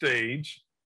last stage,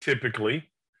 typically,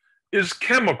 is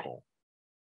chemical.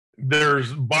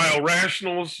 There's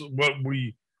biorationals, what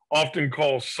we often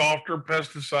call softer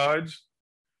pesticides.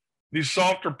 These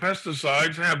softer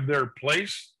pesticides have their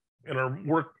place and our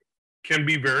work can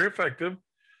be very effective.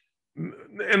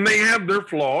 And they have their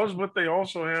flaws, but they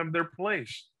also have their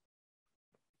place.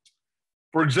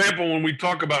 For example, when we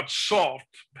talk about soft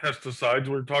pesticides,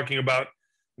 we're talking about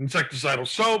insecticidal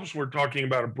soaps, we're talking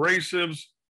about abrasives,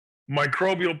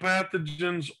 microbial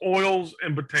pathogens, oils,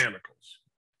 and botanicals.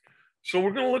 So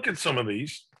we're going to look at some of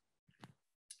these.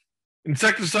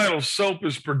 Insecticidal soap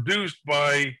is produced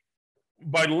by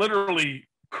literally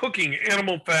cooking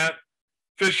animal fat,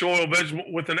 fish oil,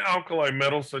 vegetable with an alkali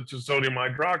metal such as sodium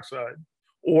hydroxide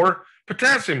or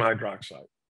potassium hydroxide.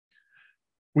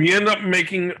 We end up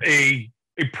making a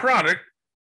product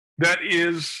that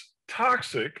is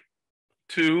toxic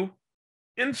to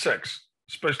insects,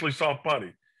 especially soft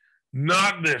body.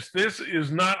 Not this. This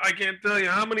is not, I can't tell you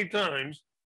how many times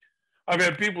I've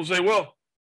had people say, well,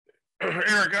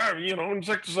 Eric,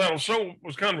 insecticidal soap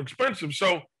was kind of expensive,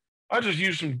 so I just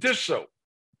used some dish soap.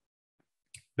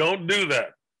 Don't do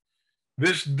that.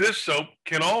 This dish soap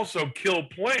can also kill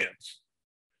plants.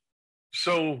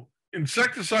 So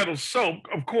insecticidal soap,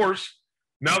 of course,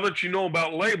 now that you know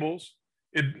about labels,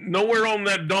 nowhere on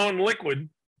that Dawn liquid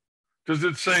does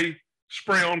it say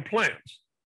spray on plants.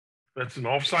 That's an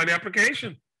off-site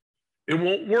application. It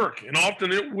won't work, and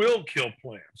often it will kill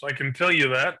plants. I can tell you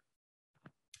that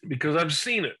because I've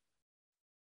seen it.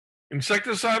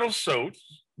 Insecticidal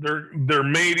soaps, they're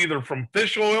made either from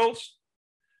fish oils,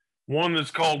 one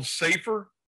that's called Safer,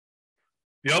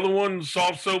 the other one,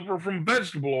 soft soap, are from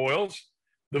vegetable oils.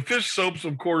 The fish soaps,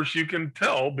 of course, you can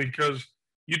tell because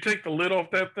you take the lid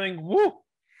off that thing, whoo,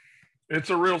 it's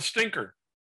a real stinker.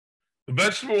 The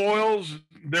vegetable oils,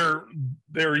 they're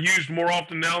used more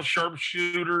often now,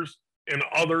 sharpshooters and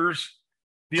others.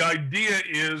 The idea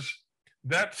is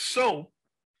that soap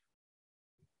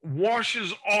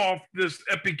washes off this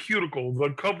epicuticle,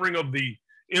 the covering of the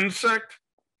insect,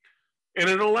 and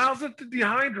it allows it to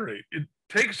dehydrate. It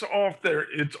takes off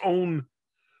its own,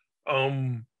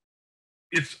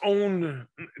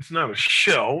 it's not a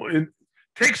shell. It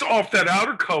takes off that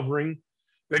outer covering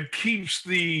that keeps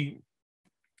the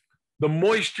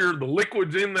moisture, the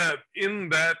liquids in that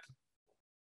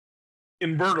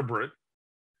invertebrate,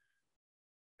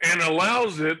 and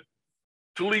allows it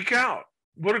to leak out.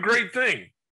 What a great thing.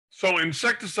 So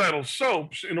insecticidal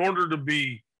soaps, in order to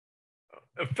be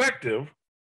effective,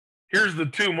 here's the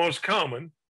two most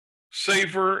common,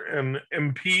 Safer and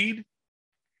Impede.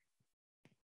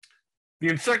 The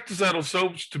insecticidal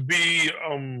soaps to be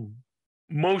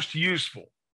most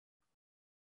useful.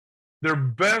 They're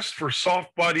best for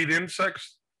soft-bodied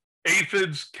insects,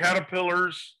 aphids,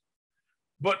 caterpillars.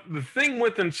 But the thing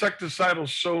with insecticidal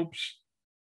soaps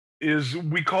is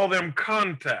we call them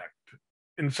contact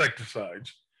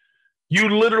insecticides. You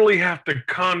literally have to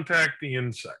contact the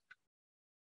insect.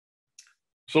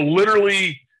 So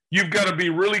literally, you've got to be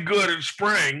really good at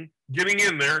spraying, getting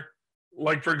in there.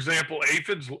 Like, for example,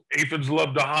 aphids. Aphids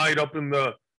love to hide up in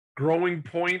the growing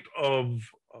point of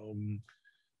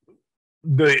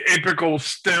the apical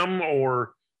stem,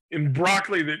 or in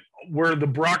broccoli, where the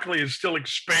broccoli is still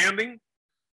expanding.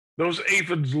 Those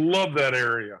aphids love that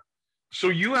area. So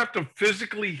you have to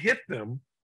physically hit them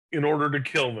in order to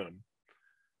kill them.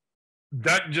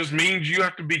 That just means you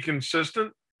have to be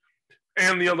consistent.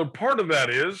 And the other part of that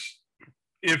is,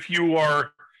 if you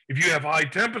have high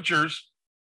temperatures,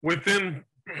 within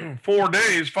 4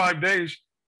 days, 5 days,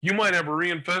 you might have a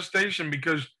reinfestation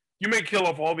because you may kill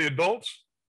off all the adults,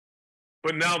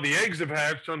 but now the eggs have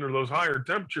hatched under those higher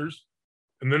temperatures,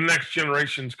 and the next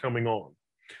generation's coming on.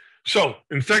 So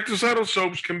insecticidal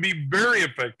soaps can be very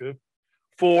effective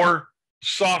for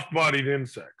soft-bodied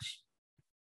insects.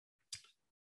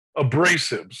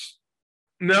 Abrasives.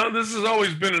 Now, this has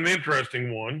always been an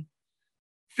interesting one.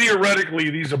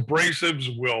 Theoretically, these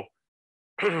abrasives will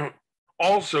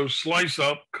also slice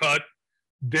up, cut,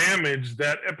 damage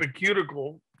that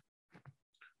epicuticle.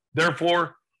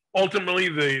 Therefore, ultimately,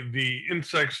 the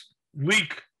insects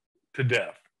leak to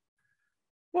death.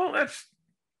 Well, that's,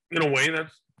 in a way,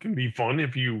 that can be fun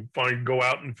if you go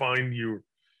out and find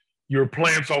your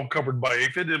plants all covered by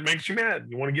aphid. It makes you mad.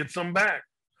 You want to get some back.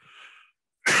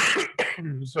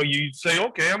 So you say,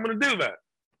 okay, I'm going to do that.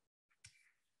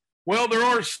 Well, there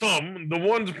are some. The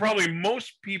ones probably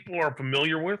most people are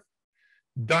familiar with: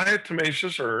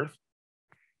 diatomaceous earth.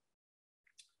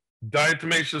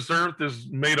 Diatomaceous earth is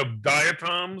made of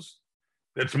diatoms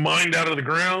that's mined out of the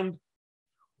ground.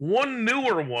 One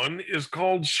newer one is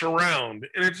called surround,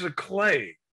 and it's a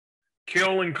clay,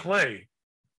 kaolin clay.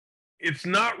 It's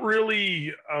not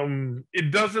really,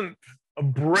 it doesn't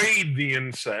abrade the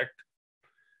insect.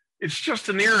 It's just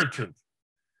an irritant.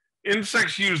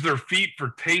 Insects use their feet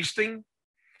for tasting.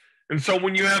 And so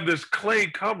when you have this clay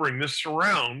covering, this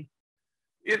surround,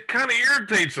 it kind of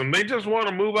irritates them. They just want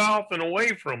to move off and away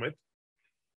from it.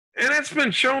 And it's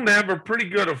been shown to have a pretty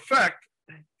good effect.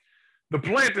 The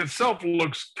plant itself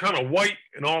looks kind of white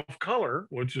and off color,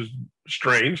 which is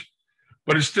strange,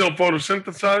 but it still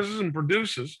photosynthesizes and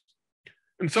produces.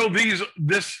 And so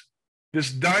this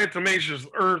diatomaceous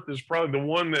earth is probably the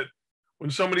one that, when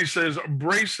somebody says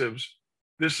abrasives,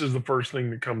 this is the first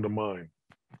thing that come to mind.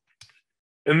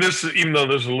 And this, even though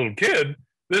this is a little kid,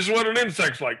 this is what an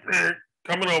insect's like,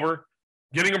 coming over,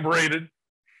 getting abraded.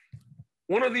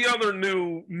 One of the other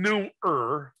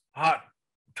newer hot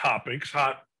topics,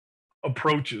 hot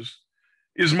approaches,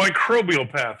 is microbial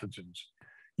pathogens,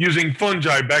 using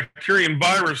fungi, bacteria, and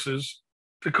viruses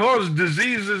to cause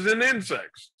diseases in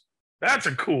insects. That's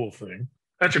a cool thing.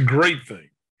 That's a great thing.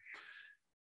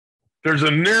 There's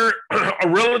a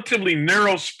relatively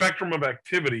narrow spectrum of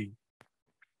activity.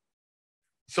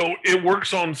 So it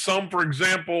works on some, for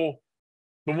example,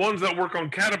 the ones that work on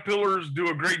caterpillars do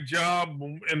a great job,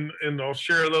 and I'll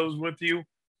share those with you.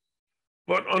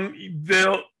 But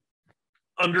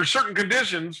under certain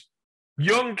conditions,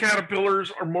 young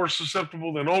caterpillars are more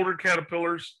susceptible than older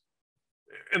caterpillars.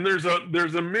 And there's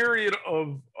a myriad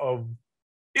of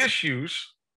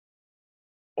issues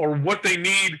or what they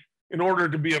need in order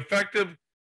to be effective,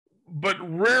 but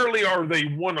rarely are they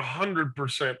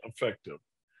 100% effective.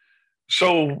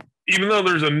 So even though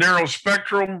there's a narrow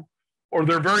spectrum, or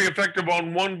they're very effective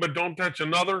on one but don't touch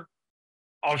another,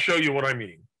 I'll show you what I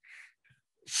mean.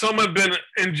 Some have been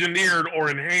engineered or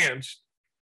enhanced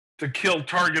to kill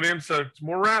target insects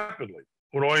more rapidly.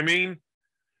 What do I mean?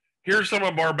 Here's some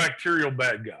of our bacterial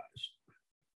bad guys.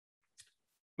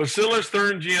 Bacillus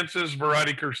thuringiensis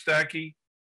variety Kerstaki,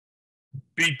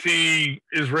 BT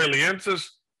israeliensis,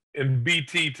 and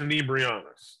BT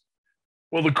tenebrianus.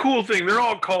 Well, the cool thing, they're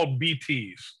all called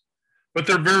BTs, but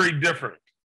they're very different.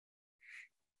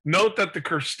 Note that the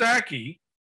Kerstaki,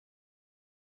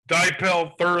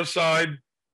 dipel, thuricide,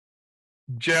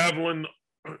 javelin,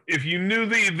 if you knew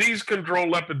these control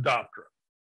Lepidoptera,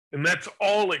 and that's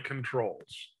all it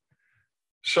controls.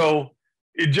 So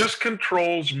it just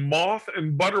controls moth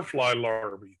and butterfly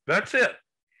larvae. That's it.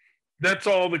 That's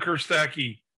all the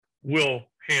Kerstaki will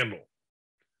handle.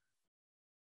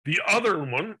 The other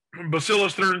one,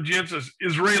 Bacillus thuringiensis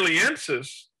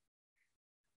israeliensis,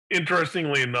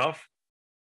 interestingly enough,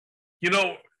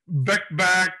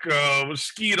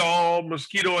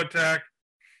 mosquito attack,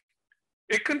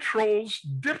 it controls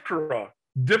Diptera.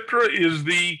 Diptera is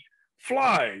the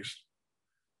flies.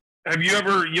 Have you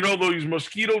ever, those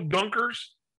mosquito dunkers?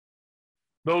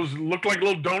 Those look like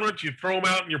little donuts, you throw them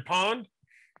out in your pond?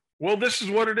 Well, this is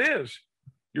what it is.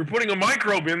 You're putting a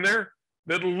microbe in there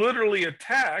that literally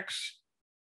attacks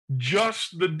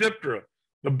just the Diptera,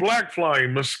 the black fly,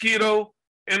 mosquito,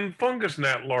 and fungus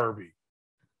gnat larvae.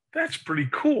 That's pretty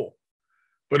cool,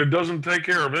 but it doesn't take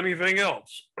care of anything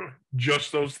else,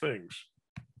 just those things.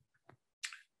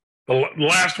 The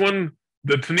last one,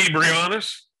 the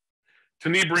tenebrianus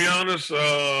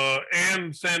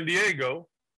and San Diego.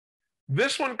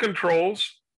 This one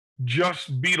controls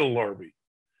just beetle larvae.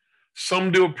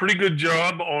 Some do a pretty good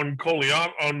job on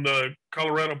the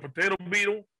Colorado potato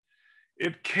beetle.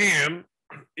 It can,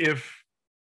 if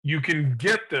you can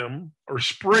get them or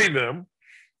spray them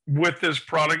with this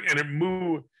product, and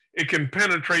it can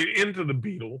penetrate into the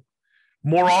beetle.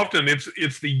 More often,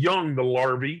 it's the young, the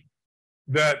larvae,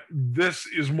 that this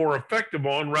is more effective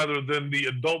on rather than the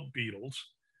adult beetles.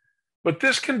 But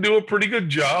this can do a pretty good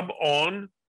job on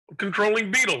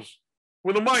controlling beetles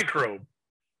with a microbe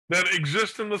that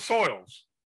exists in the soils.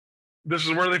 This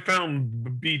is where they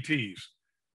found BTs.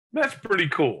 That's pretty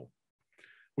cool.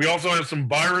 We also have some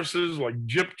viruses like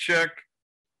gypcheck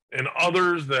and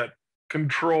others that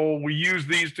control, we use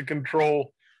these to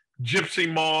control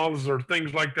gypsy moths or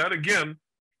things like that. Again,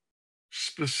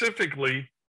 specifically,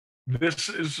 this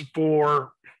is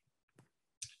for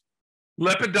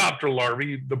Lepidoptera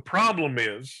larvae. The problem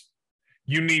is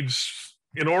you need,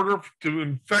 in order to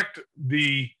infect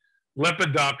the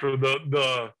Lepidoptera,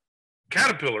 the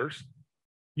caterpillars,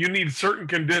 you need certain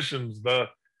conditions.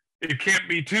 It can't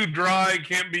be too dry,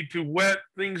 can't be too wet.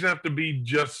 Things have to be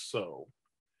just so.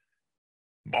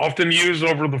 Often used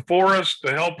over the forest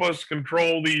to help us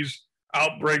control these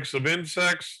outbreaks of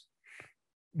insects.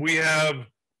 There's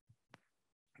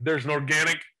an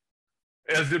organic,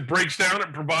 as it breaks down,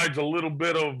 it provides a little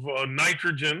bit of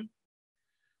nitrogen.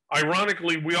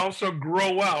 Ironically, we also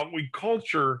we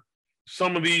culture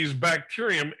some of these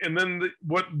bacterium, and then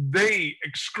what they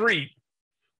excrete,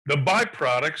 the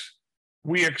byproducts,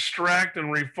 we extract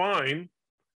and refine.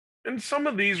 And some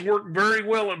of these work very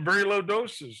well at very low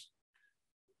doses.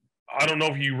 I don't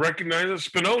know if you recognize it,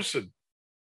 spinosad.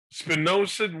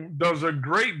 Spinosad does a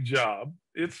great job.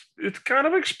 It's kind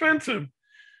of expensive,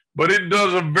 but it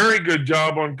does a very good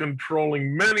job on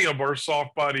controlling many of our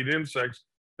soft-bodied insects,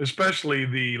 especially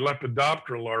the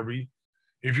Lepidoptera larvae.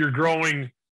 If you're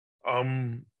growing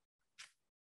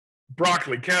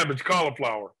broccoli, cabbage,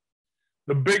 cauliflower,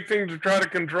 the big thing to try to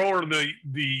control are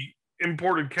the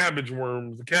imported cabbage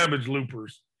worms, the cabbage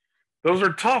loopers. Those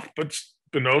are tough, but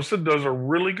spinosad does a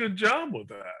really good job with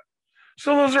that.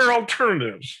 So those are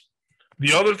alternatives.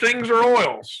 The other things are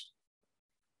oils.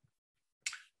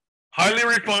 Highly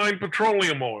refined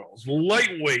petroleum oils,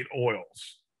 lightweight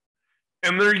oils.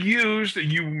 And they're used,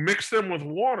 you mix them with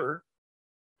water.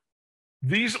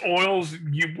 These oils,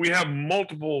 we have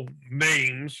multiple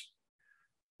names.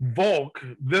 Volk,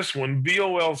 this one,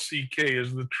 VOLCK,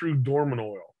 is the true dormant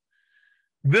oil.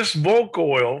 This Volk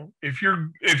oil, if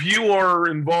you are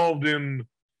involved in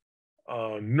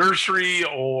nursery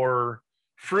or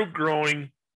fruit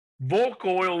growing, Volk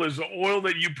oil is the oil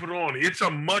that you put on. It's a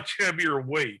much heavier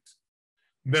weight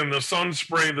than the sun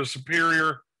spray, the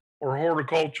superior, or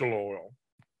horticultural oil.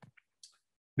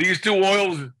 These two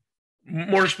oils,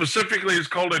 more specifically, is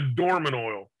called a dormant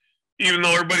oil, even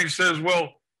though everybody says,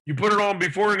 well, you put it on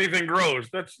before anything grows.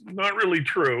 That's not really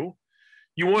true.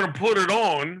 You want to put it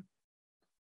on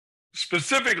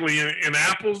specifically in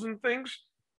apples and things.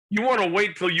 You want to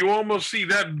wait till you almost see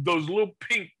those little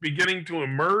pink beginning to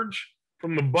emerge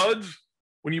from the buds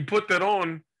when you put that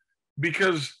on,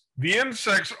 because the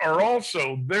insects are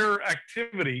also, their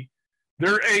activity,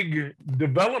 their egg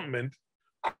development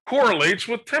correlates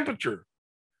with temperature.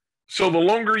 So the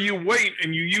longer you wait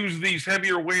and you use these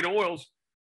heavier weight oils,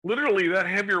 literally that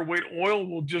heavier weight oil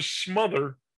will just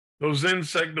smother those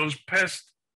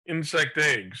pest insect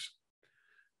eggs.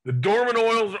 The dormant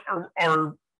oils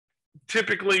are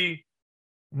typically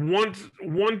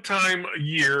one time a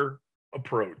year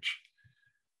approach.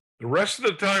 The rest of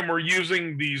the time we're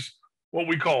using these, what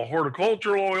we call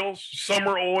horticultural oils,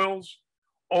 summer oils,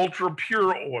 ultra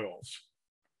pure oils.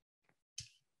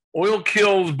 Oil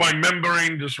kills by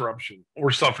membrane disruption or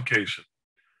suffocation.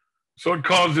 So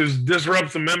it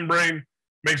disrupts the membrane,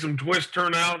 makes them twist,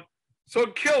 turn out. So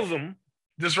it kills them,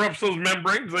 disrupts those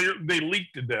membranes, they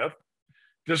leak to death,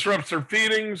 disrupts their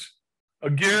feedings.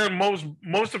 Again,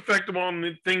 most effective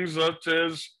on things such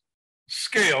as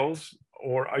scales,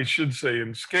 or I should say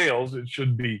in scales, it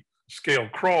should be scale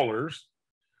crawlers.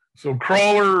 So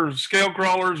scale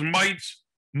crawlers, mites,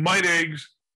 mite eggs,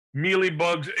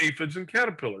 mealybugs, aphids, and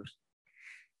caterpillars.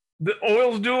 The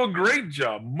oils do a great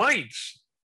job, mites,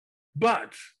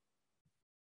 but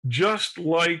just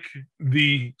like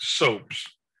the soaps,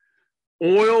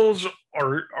 oils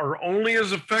are only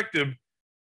as effective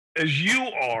as you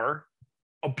are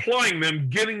applying them,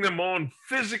 getting them on,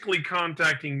 physically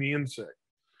contacting the insect.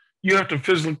 You have to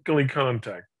physically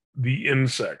contact the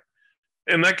insect.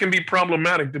 And that can be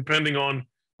problematic depending on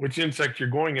which insect you're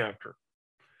going after.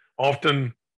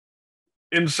 Often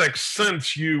insects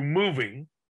sense you moving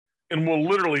and will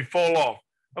literally fall off.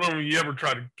 I don't know if you ever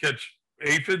try to catch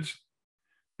aphids.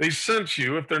 They sense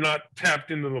you. If they're not tapped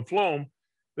into the phloem,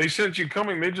 they sense you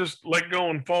coming. They just let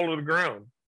go and fall to the ground.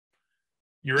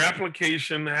 Your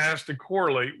application has to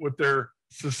correlate with their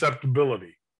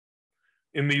susceptibility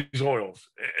in these oils.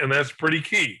 And that's pretty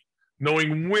key.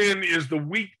 Knowing when is the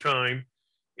weak time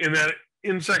in that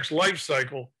insect's life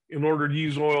cycle in order to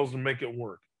use oils and make it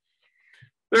work.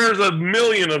 There's a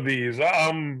million of these.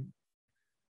 The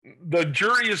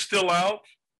jury is still out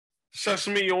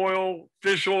sesame oil,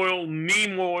 fish oil,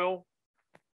 neem oil,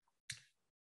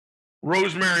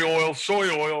 rosemary oil, soy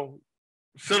oil,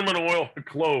 cinnamon oil, and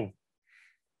clove.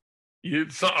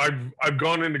 I've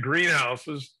gone into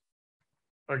greenhouses,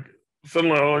 like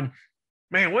suddenly, and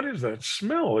man, what is that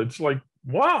smell? It's like,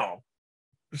 wow.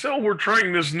 So we're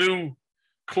trying this new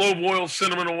clove oil,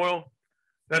 cinnamon oil.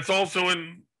 That's also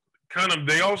in kind of,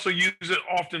 they also use it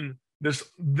often,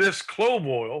 this clove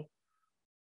oil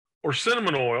or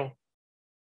cinnamon oil,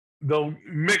 they'll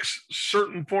mix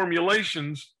certain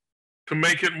formulations to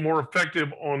make it more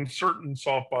effective on certain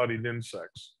soft-bodied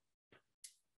insects.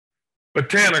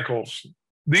 Botanicals.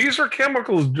 These are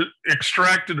chemicals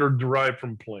extracted or derived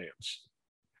from plants.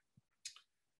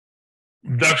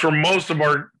 That's where most of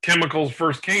our chemicals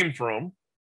first came from.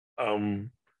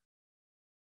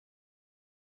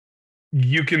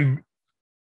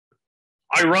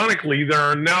 Ironically, there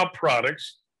are now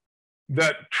products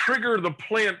that trigger the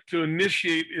plant to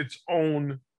initiate its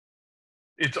own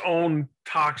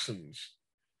toxins.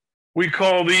 We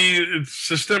call these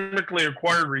systemically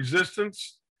acquired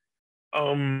resistance,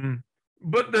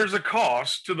 but there's a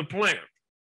cost to the plant.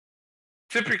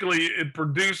 Typically, it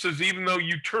produces, even though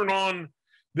you turn on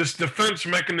this defense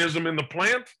mechanism in the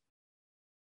plant,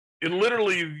 it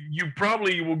literally, you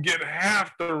probably will get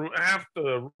half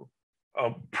the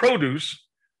produce,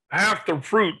 half the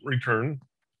fruit return,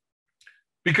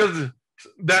 because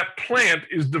that plant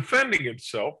is defending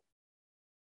itself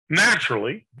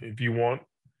naturally, if you want.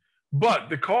 But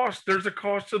there's a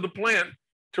cost to the plant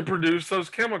to produce those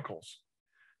chemicals.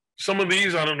 Some of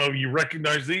these, I don't know if you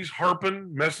recognize these,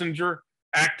 Harpin, Messenger,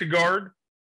 Actigard,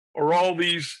 are all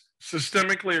these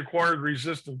systemically acquired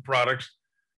resistant products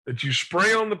that you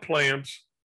spray on the plants.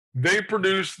 They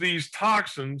produce these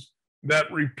toxins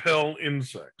that repel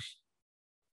insects.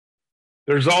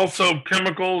 There's also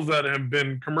chemicals that have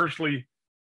been commercially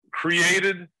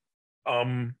created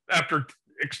after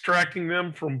extracting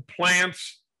them from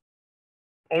plants.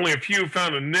 Only a few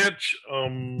found a niche.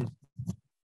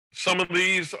 Some of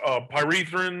these,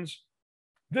 pyrethrins.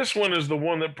 This one is the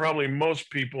one that probably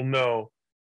most people know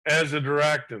as a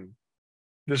duractin,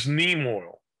 this neem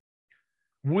oil.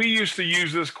 We used to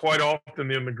use this quite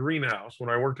often in the greenhouse when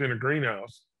I worked in a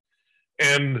greenhouse.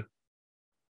 And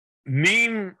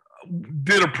neem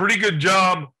did a pretty good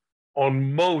job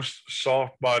on most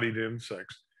soft-bodied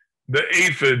insects. The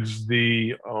aphids,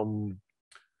 the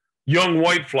young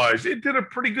whiteflies, it did a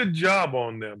pretty good job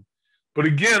on them. But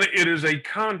again, it is a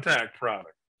contact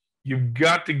product. You've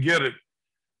got to get it.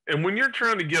 And when you're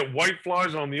trying to get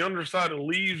whiteflies on the underside of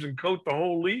leaves and coat the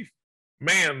whole leaf,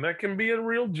 man, that can be a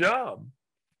real job.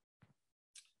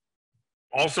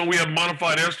 Also, we have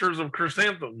modified esters of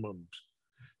chrysanthemums.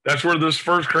 That's where this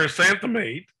first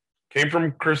chrysanthemate came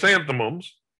from,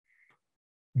 chrysanthemums.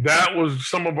 That was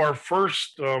some of our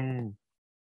first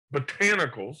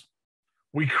botanicals.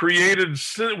 We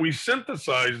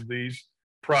synthesized these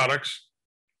products,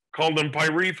 called them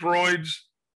pyrethroids,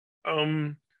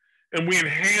 and we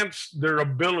enhanced their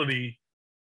ability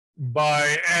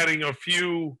by adding a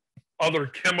few other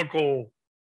chemical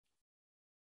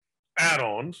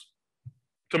add-ons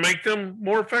to make them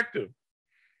more effective.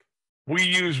 We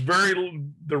use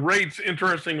the rates,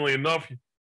 interestingly enough,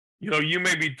 you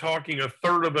may be talking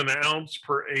 1/3 of an ounce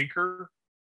per acre,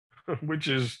 which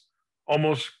is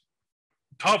almost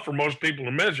tough for most people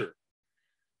to measure.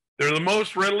 They're the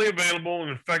most readily available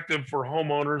and effective for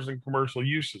homeowners and commercial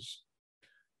uses.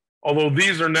 Although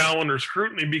these are now under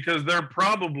scrutiny because they're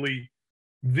probably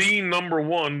the number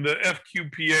one. The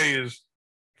FQPA is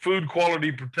Food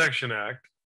Quality Protection Act.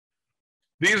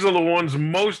 These are the ones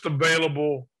most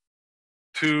available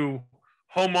to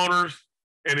homeowners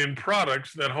and in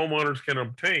products that homeowners can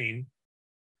obtain.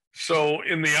 So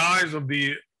in the eyes of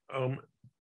the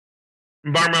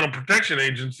Environmental Protection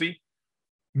Agency,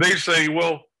 they say,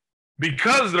 well,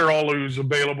 because they're always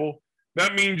available,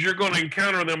 that means you're going to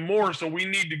encounter them more, so we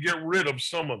need to get rid of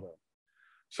some of them.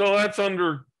 So that's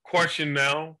under question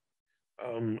now.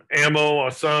 Ammo,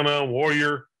 Asana,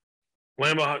 Warrior,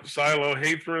 Lambda, Silo,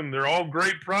 Hathrin, they're all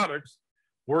great products,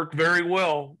 work very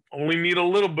well, only need a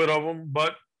little bit of them,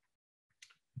 but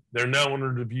they're now under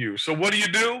review. So what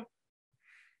do?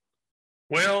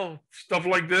 Well, stuff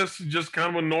like this is just kind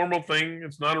of a normal thing.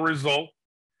 It's not a result.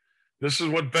 This is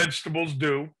what vegetables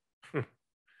do.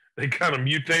 They kind of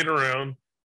mutate around.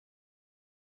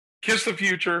 Kiss the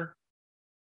future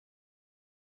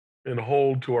and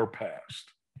hold to our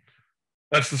past.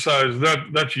 That's the size.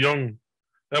 That's young.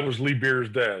 That was Lee Beer's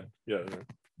dad. Yeah.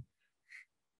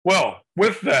 Well,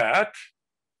 with that,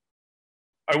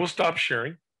 I will stop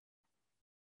sharing.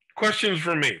 Questions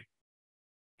for me,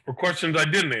 or questions I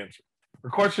didn't answer? or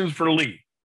questions for Lee?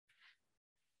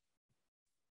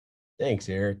 Thanks,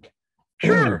 Eric.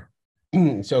 Sure.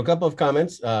 So a couple of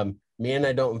comments. Man,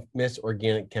 I don't miss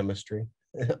organic chemistry.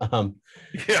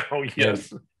 Yeah. Oh,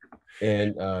 yes.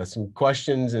 And some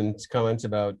questions and comments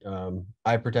about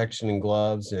eye protection and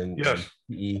gloves and yes.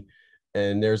 PE.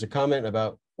 And there's a comment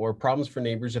about or problems for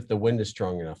neighbors if the wind is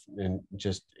strong enough and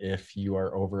just if you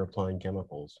are over applying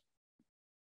chemicals.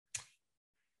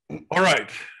 All right.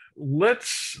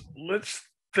 Let's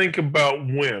think about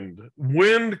wind.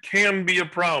 Wind can be a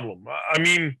problem. I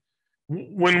mean,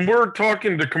 when we're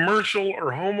talking to commercial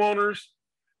or homeowners,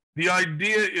 the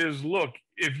idea is, look,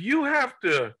 if you have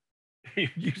to,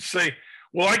 you say,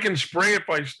 well, I can spray if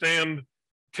I stand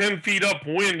 10 feet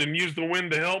upwind and use the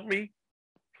wind to help me.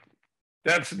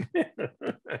 That's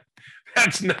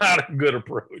not a good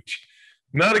approach.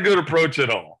 Not a good approach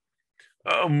at all.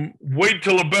 Wait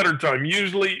till a better time.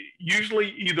 Usually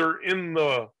either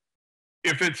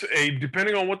if it's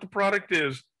depending on what the product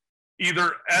is,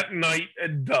 either at night,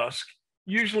 at dusk,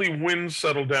 usually winds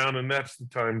settle down and that's the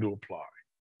time to apply.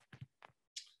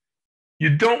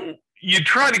 You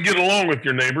try to get along with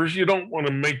your neighbors. You don't want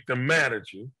to make them mad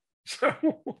at you. So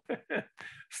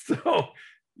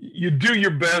you do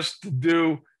your best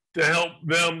to help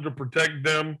them, to protect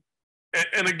them.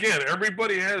 And again,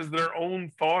 everybody has their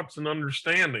own thoughts and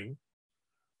understanding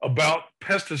about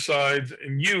pesticides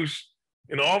and use.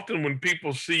 And often when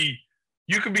people see,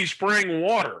 you could be spraying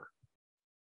water,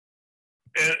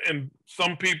 and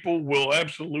some people will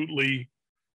absolutely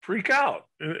freak out.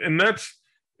 And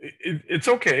it's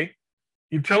okay.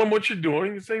 You tell them what you're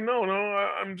doing. You say, no,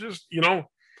 I'm just,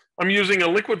 I'm using a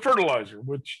liquid fertilizer,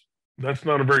 which that's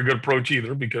not a very good approach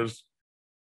either, because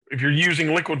if you're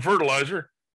using liquid fertilizer,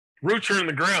 roots are in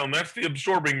the ground. That's the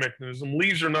absorbing mechanism.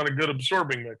 Leaves are not a good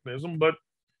absorbing mechanism, but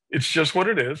it's just what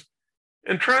it is.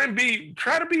 And try to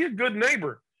be a good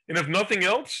neighbor. And if nothing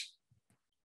else,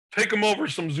 take them over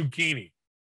some zucchini.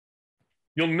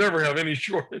 You'll never have any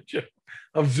shortage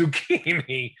of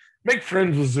zucchini. Make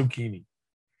friends with zucchini.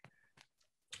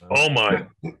 Oh my.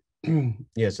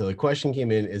 Yeah, so the question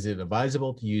came in, is it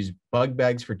advisable to use bug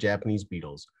bags for Japanese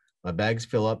beetles? My bags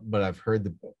fill up, but I've heard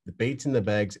the baits in the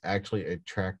bags actually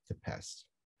attract the pests.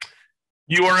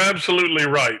 You are absolutely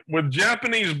right. With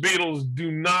Japanese beetles,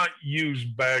 do not use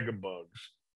bag-a-bugs.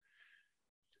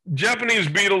 Japanese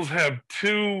beetles have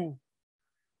two.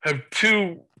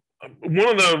 One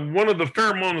of the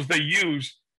pheromones they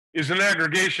use is an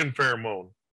aggregation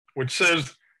pheromone, which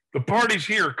says the party's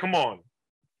here. Come on.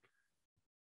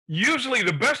 Usually,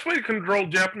 the best way to control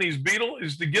Japanese beetle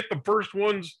is to get the first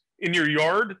ones in your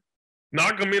yard,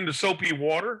 knock them into soapy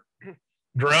water,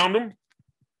 drown them.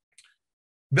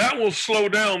 That will slow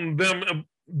down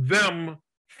them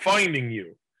finding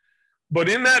you. But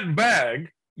in that bag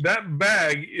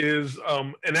is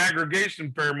an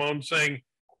aggregation pheromone saying,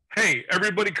 hey,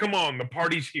 everybody come on, the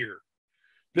party's here.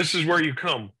 This is where you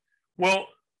come. Well,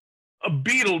 a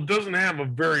beetle doesn't have a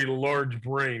very large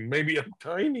brain, maybe a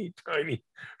tiny, tiny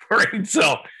brain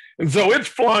cell. And so it's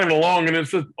flying along and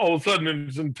it's all of a sudden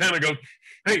its antenna goes,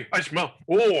 hey, I smell,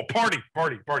 oh, a party.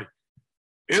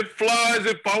 It flies,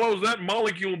 it follows that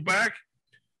molecule back.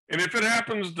 And if it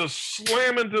happens to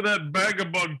slam into that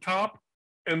bag-a-bug top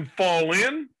and fall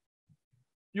in,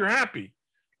 you're happy.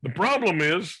 The problem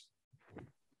is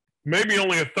maybe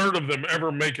only a third of them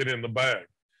ever make it in the bag.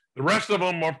 The rest of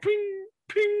them are ping,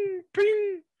 ping,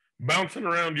 ping, bouncing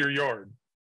around your yard.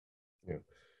 Yeah.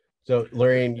 So,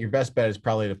 Lorraine, your best bet is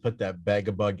probably to put that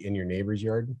bag-a-bug in your neighbor's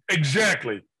yard.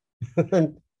 Exactly.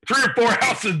 3 or 4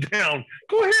 houses down.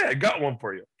 Go ahead. I got one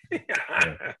for you.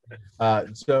 Yeah.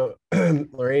 So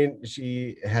Lorraine,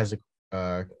 she has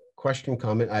a question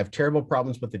comment. I have terrible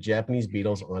problems with the Japanese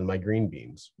beetles on my green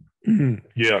beans.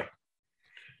 Yeah.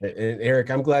 And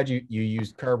Eric, I'm glad you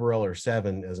used Carbaryl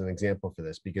 7 as an example for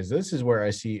this, because this is where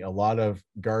I see a lot of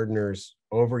gardeners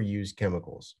overuse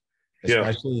chemicals,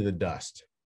 especially the dust.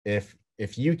 If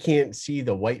you can't see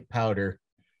the white powder,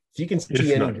 if you can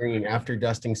see any green after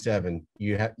dusting 7,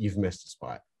 you've missed a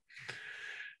spot.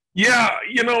 Yeah,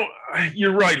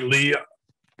 you're right, Lee.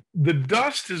 The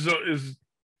dust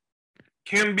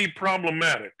can be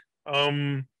problematic.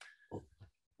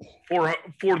 For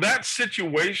that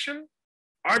situation,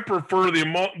 I prefer the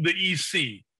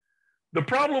EC. The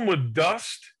problem with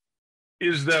dust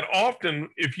is that often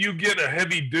if you get a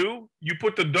heavy dew, you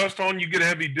put the dust on, you get a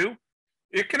heavy dew,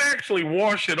 it can actually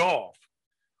wash it off.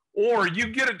 Or you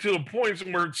get it to a point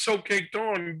where it's so caked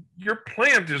on, your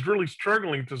plant is really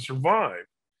struggling to survive.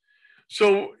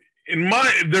 So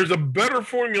there's a better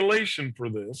formulation for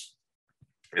this,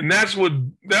 and that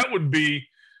would be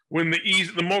when the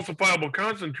emulsifiable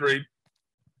concentrate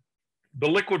the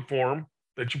liquid form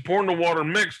that you pour in the water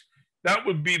mixed, that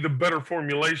would be the better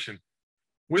formulation.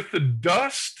 With the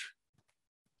dust,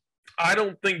 I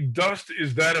don't think dust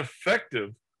is that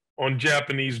effective on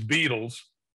Japanese beetles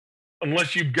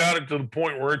unless you've got it to the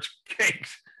point where it's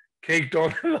caked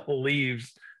onto the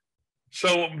leaves.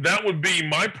 So that would be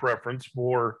my preference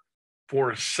for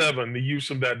 7, the use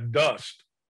of that dust.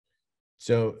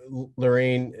 So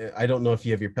Lorraine, I don't know if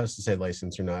you have your pesticide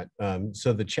license or not.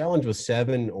 So the challenge with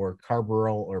 7 or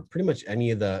Carbaryl or pretty much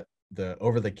any of the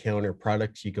over-the-counter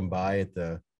products you can buy at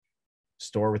the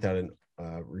store without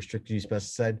a restricted use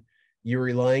pesticide, you're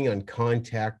relying on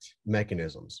contact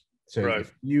mechanisms. So right.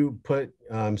 If you put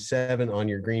 7 on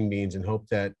your green beans and hope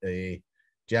that a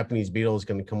Japanese beetle is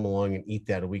going to come along and eat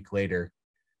that a week later,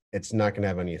 it's not going to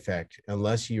have any effect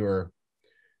unless you're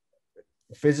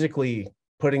physically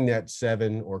putting that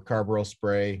 7 or Carbaryl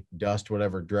spray, dust,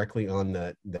 whatever, directly on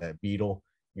that beetle.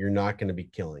 You're not going to be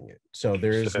killing it. So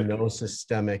there is no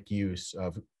systemic use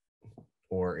of,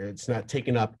 or it's not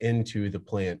taken up into the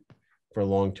plant for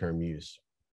long-term use.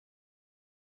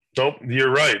 Nope,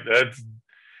 you're right. That's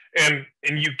and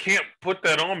you can't put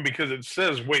that on because it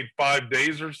says wait 5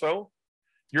 days or so.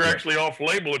 You're actually off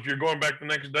label if you're going back the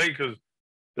next day because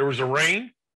there was a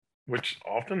rain, which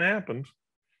often happens.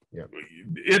 Yeah.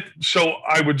 So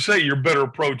I would say your better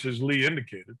approach, as Lee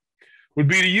indicated, would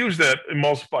be to use that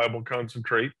emulsifiable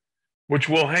concentrate, which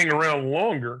will hang around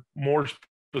longer, more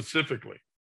specifically.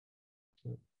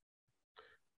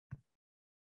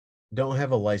 Don't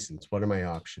have a license. What are my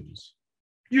options?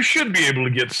 You should be able to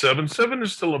get 7. 7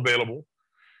 is still available.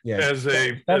 Yeah, as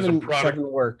a product.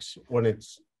 7 works when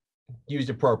it's used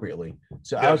appropriately.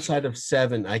 So outside of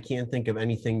 7, I can't think of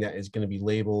anything that is going to be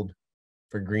labeled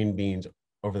for green beans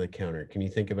over the counter. Can you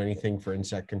think of anything for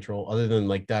insect control other than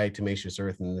like diatomaceous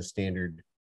earth and the standard,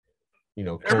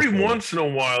 every once in a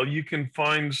while you can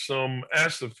find some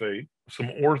acephate, some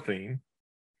orthene,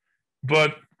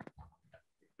 but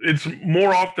it's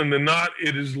more often than not,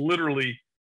 it is literally,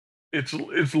 it's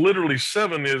literally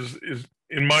 7 is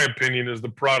in my opinion is the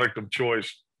product of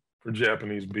choice for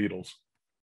Japanese beetles.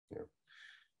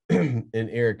 And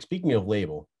Erik, speaking of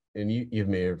label, and you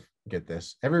may have get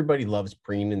this, everybody loves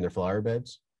preen in their flower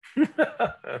beds.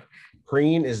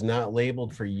 Preen is not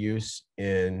labeled for use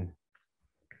in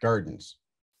gardens.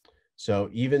 So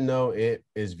even though it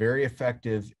is very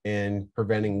effective in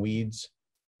preventing weeds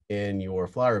in your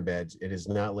flower beds, it is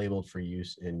not labeled for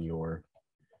use in your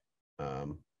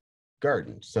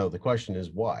garden. So the question is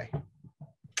why?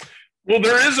 Well,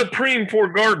 there is a preen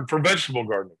for vegetable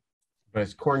gardening. But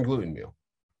it's corn gluten meal.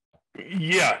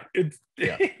 Yeah, it's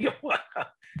again,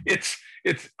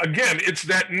 it's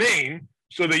that name.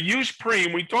 So they use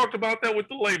preen. We talked about that with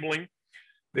the labeling.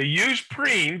 They use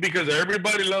preen because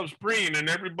everybody loves preen and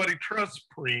everybody trusts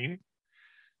preen.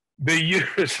 They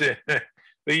use it.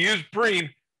 They use preen,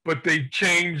 but they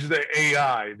change the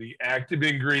AI, the active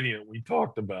ingredient. We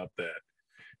talked about that.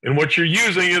 And what you're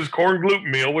using is corn gluten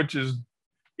meal, which is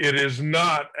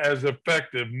not as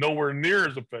effective, nowhere near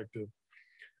as effective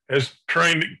as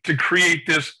trying to create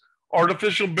this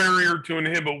artificial barrier to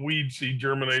inhibit weed seed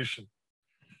germination.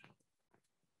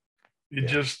 It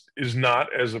just is not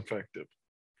as effective.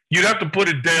 You'd have to put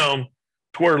it down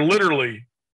to where literally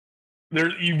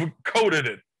you've coated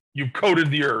it. You've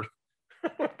coated the earth.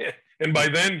 And by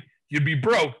then you'd be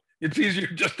broke. It's easier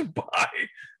just to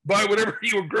buy whatever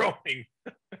you were growing.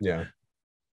 Yeah.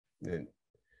 And,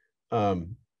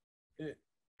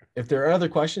 if there are other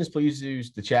questions, please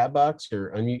use the chat box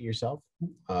or unmute yourself.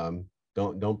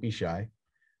 Don't be shy.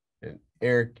 And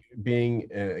Erik, being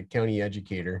a county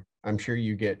educator, I'm sure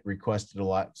you get requested a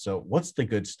lot. So what's the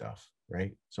good stuff,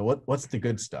 right? So what's the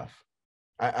good stuff?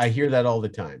 I hear that all the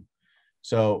time.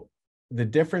 So the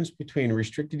difference between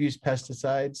restricted use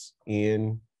pesticides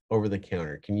and over the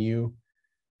counter, can you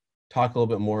talk a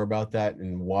little bit more about that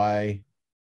and why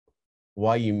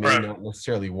you may not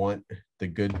necessarily want the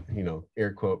good,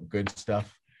 air quote, good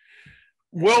stuff?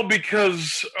 Well,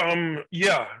 because,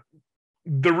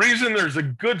 the reason there's a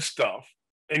good stuff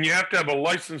and you have to have a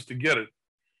license to get it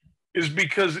is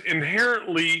because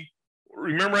inherently,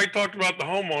 remember I talked about the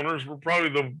homeowners were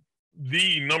probably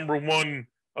the number one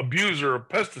abuser of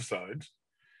pesticides,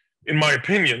 in my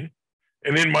opinion,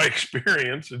 and in my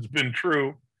experience, it's been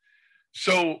true.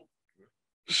 So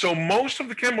most of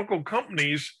the chemical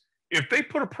companies, if they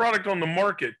put a product on the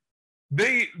market,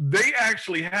 they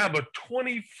actually have a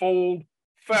 20-fold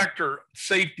factor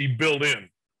safety built in,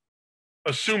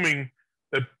 assuming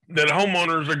that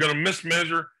homeowners are going to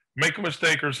mismeasure, make a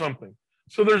mistake or something.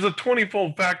 So there's a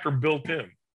 20-fold factor built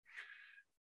in.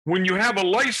 When you have a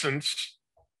license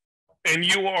and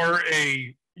you are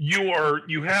a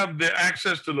you have the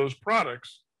access to those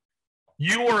products,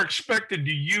 you are expected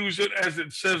to use it as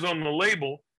it says on the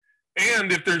label.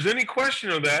 And if there's any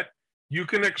question of that, you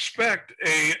can expect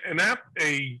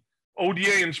a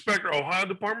ODA inspector, Ohio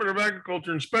Department of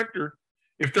Agriculture inspector,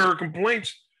 if there are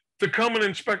complaints, to come and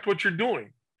inspect what you're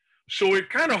doing. So it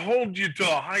kind of holds you to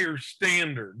a higher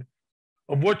standard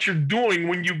of what you're doing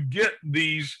when you get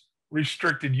these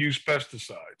restricted use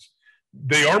pesticides.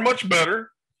 They are much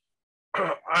better.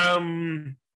 I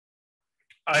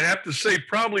have to say,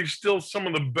 probably still some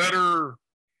of the better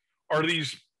are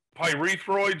these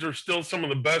pyrethroids are still some of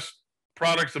the best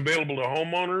products available to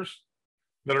homeowners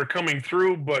that are coming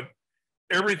through, but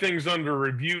everything's under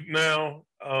review now.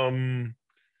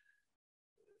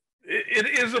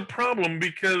 It is a problem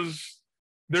because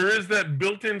there is that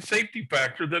built-in safety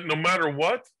factor that no matter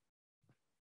what,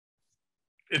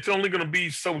 it's only going to be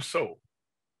so-so.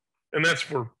 And that's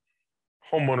for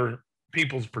homeowner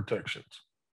people's protections.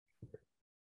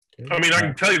 I mean, I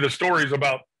can tell you the stories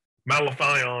about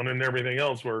malathion and everything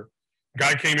else where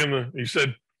guy came in, he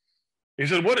said,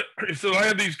 what? He said, I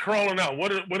had these crawling out.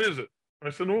 What is it? I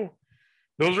said, oh,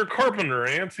 those are carpenter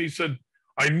ants. He said,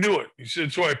 I knew it. He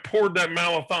said, so I poured that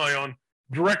malathion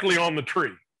directly on the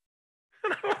tree.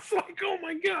 And I was like, oh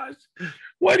my gosh,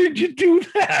 why did you do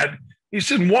that? He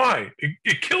said, why?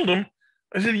 It killed him.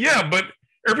 I said, yeah, but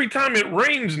every time it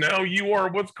rains now, you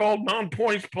are what's called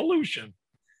non-points pollution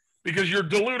because you're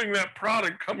diluting that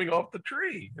product coming off the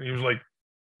tree. And he was like,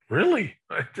 really?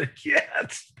 I said,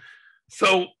 yes.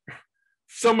 So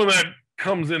some of that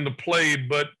comes into play,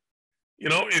 but you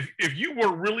know, if you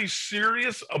were really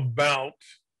serious about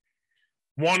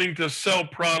wanting to sell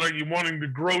product, you wanting to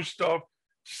grow stuff,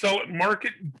 sell it,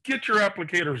 market, get your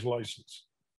applicator's license.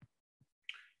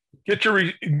 Get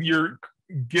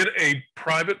get a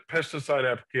private pesticide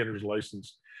applicator's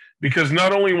license, because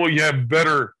not only will you have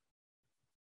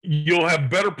you'll have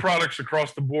better products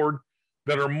across the board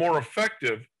that are more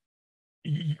effective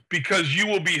because you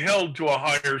will be held to a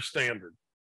higher standard.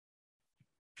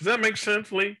 Does that make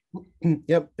sense, Lee?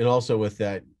 Yep. And also with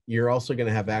that, you're also going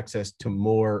to have access to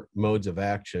more modes of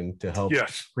action to help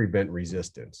prevent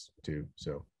resistance too.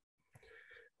 So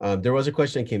there was a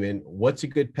question that came in. What's a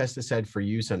good pesticide for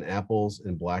use on apples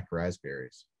and black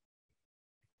raspberries?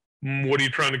 What are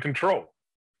you trying to control?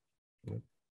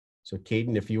 So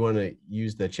Caden, if you want to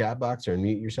use the chat box or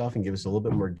unmute yourself and give us a little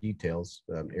bit more details,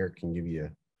 Erik can give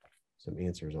you some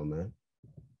answers on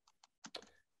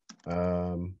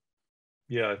that.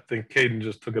 Yeah, I think Caden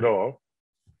just took it off.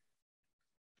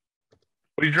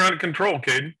 What are you trying to control,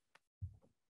 Caden?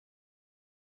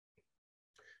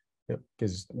 Yep,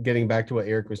 because getting back to what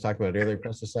Erik was talking about earlier,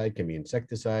 pesticide can be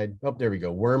insecticide. Oh, there we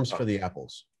go. Worms for the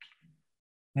apples.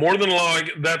 More than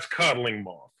likely, that's codling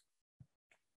moth.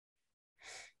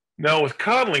 Now, with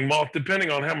codling moth, depending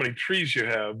on how many trees you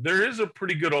have, there is a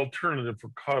pretty good alternative for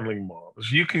codling moths.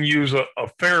 You can use a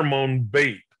pheromone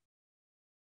bait.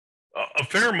 A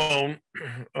pheromone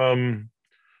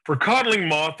for codling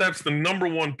moth, that's the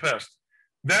 #1 pest.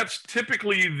 That's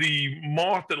typically the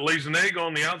moth that lays an egg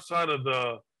on the outside of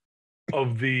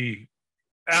the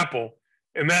apple,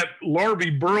 and that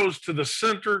larvae burrows to the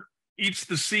center, eats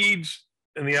the seeds,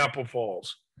 and the apple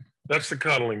falls. That's the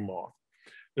codling moth.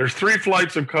 There's 3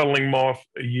 flights of codling moth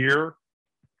a year.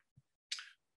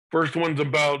 First one's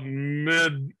about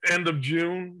end of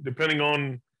June, depending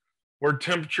on where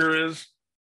temperature is.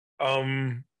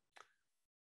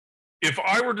 If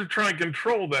I were to try and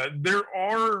control that,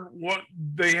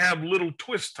 they have little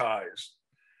twist ties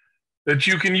that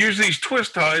you can use. These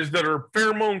twist ties that are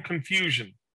pheromone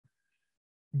confusion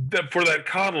for that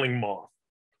codling moth.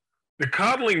 The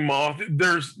codling moth,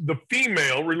 the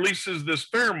female releases this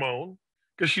pheromone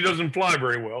because she doesn't fly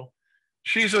very well.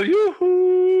 She's a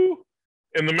yoo-hoo,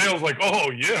 and the male's like, oh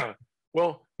yeah.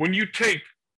 Well, when you take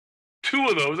 2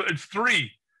 of those, it's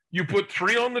 3. You put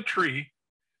 3 on the tree.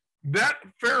 That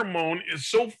pheromone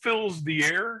fills the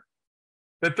air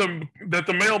that the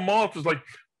male moth is like,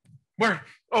 where?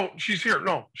 Oh, she's here.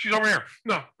 No, she's over here.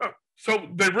 No. So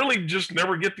they really just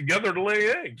never get together to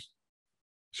lay eggs.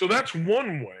 So that's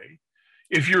one way.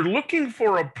 If you're looking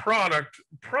for a product,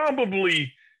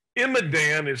 probably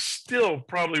Imidan is still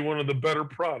probably one of the better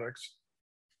products.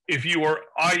 If you are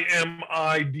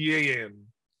IMIDAN,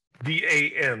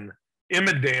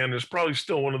 Imidan is probably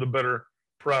still one of the better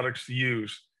products to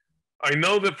use. I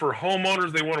know that for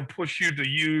homeowners, they want to push you to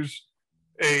use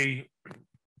a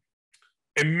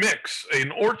mix.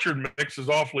 An orchard mix is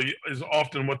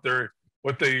often what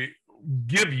they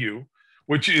give you,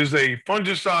 which is a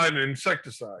fungicide and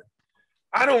insecticide.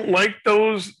 I don't like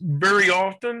those very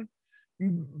often.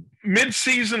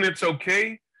 Mid-season, it's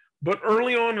okay, But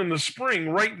early on in the spring,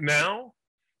 right now,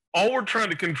 all we're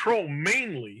trying to control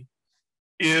mainly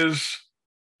is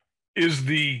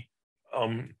the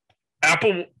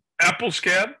apple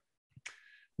scab.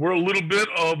 We're a little bit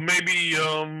of maybe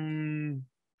a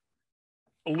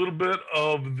little bit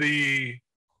of the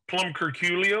plum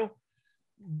curculio,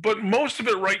 but most of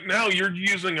it right now, you're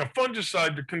using a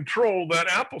fungicide to control that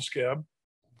apple scab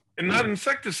and not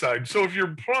insecticide. So if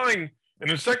you're applying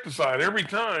an insecticide every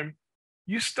time,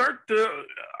 you start to,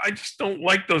 I just don't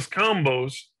like those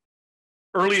combos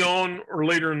early on or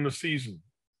later in the season.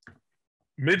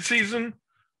 Mid-season,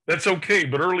 that's okay,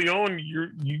 but early on,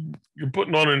 you're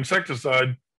putting on an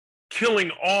insecticide,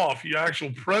 killing off your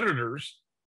actual predators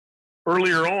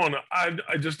earlier on.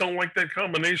 I just don't like that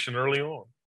combination early on.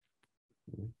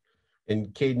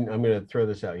 And Caden, I'm going to throw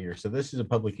this out here. So this is a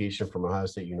publication from Ohio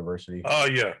State University. Oh,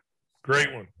 yeah.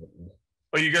 Great one.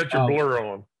 Oh, you got your blur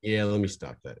on. Yeah, let me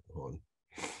stop that. Hold on.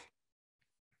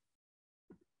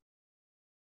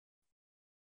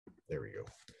 There we go.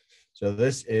 So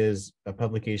this is a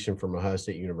publication from Ohio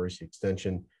State University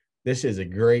Extension. This is a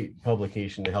great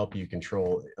publication to help you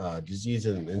control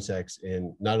diseases and insects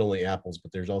in not only apples,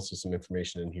 but there's also some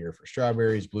information in here for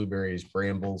strawberries, blueberries,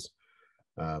 brambles,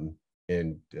 and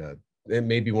it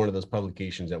may be one of those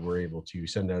publications that we're able to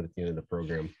send out at the end of the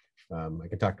program. I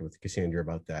can talk with Cassandra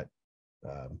about that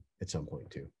at some point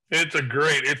too. It's a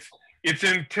great. It's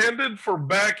intended for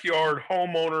backyard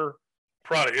homeowner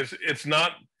product. It's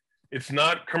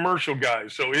not commercial,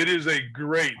 guys. So it is a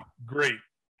great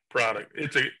product.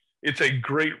 It's a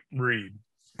great read.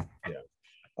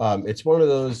 Yeah, it's one of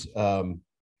those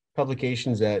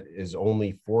publications that is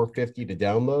only $4.50 to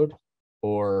download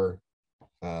or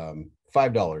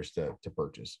 $5 to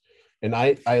purchase. And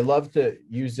I love to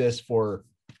use this for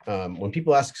when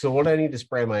people ask, so what do I need to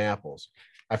spray my apples?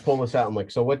 I pull this out. I'm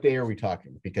like, so what day are we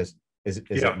talking? Because is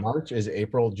it March? Is it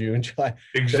April, June, July?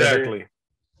 Exactly.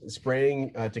 So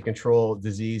spraying to control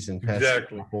disease and pests,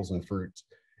 apples and fruits.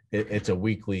 It's a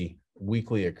weekly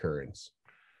occurrence.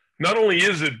 Not only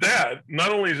is it that,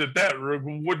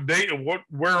 what day,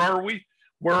 where are we?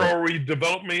 Where are we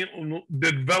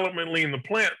developmentally in the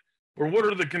plant? Or what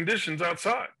are the conditions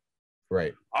outside?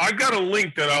 Right. I got a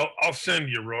link that I'll send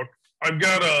you, Rook. I've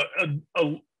got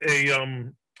a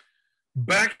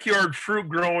backyard fruit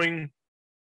growing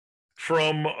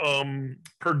from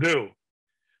Purdue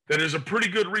that is a pretty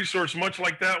good resource, much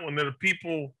like that one, that if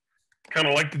people kind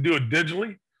of like to do it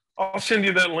digitally, I'll send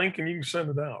you that link and you can send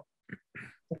it out.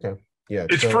 Okay. Yeah.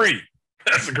 It's free.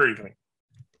 That's a great thing.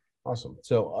 Awesome.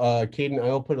 So Caden, I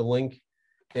will put a link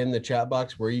in the chat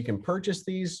box where you can purchase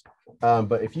these.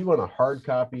 But if you want a hard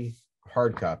copy,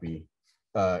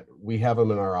 we have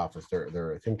them in our office.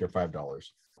 They're I think they're $5.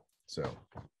 So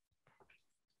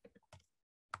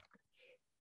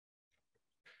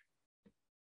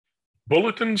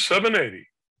Bulletin 780.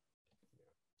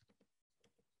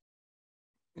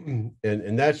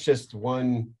 And that's just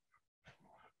one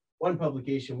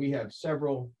publication. We have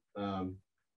several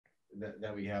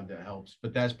that we have that helps,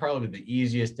 but that's probably the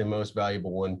easiest and most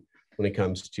valuable one when it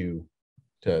comes to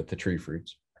tree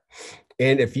fruits.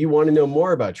 And if you want to know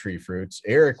more about tree fruits,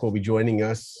 Erik will be joining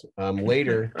us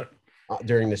later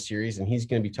during the series, and he's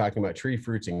going to be talking about tree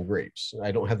fruits and grapes.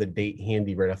 I don't have the date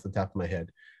handy right off the top of my head,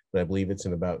 but I believe it's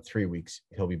in about 3 weeks.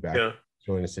 He'll be back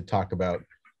joining us to talk about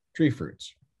tree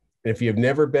fruits. And if you have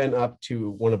never been up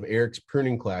to one of Erik's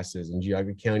pruning classes in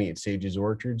Geauga County at Sage's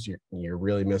Orchards, you're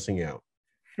really missing out.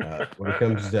 When it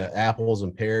comes to apples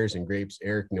and pears and grapes,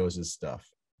 Erik knows his stuff.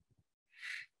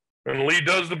 And Lee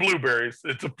does the blueberries.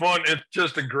 It's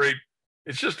just a great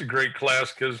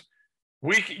class because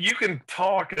you can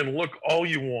talk and look all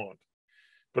you want,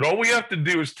 but all we have to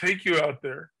do is take you out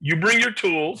there. You bring your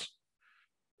tools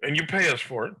and you pay us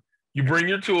for it. You bring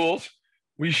your tools.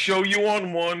 We show you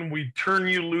on one, we turn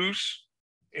you loose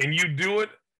and you do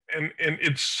it. And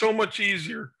it's so much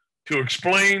easier to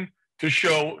explain, to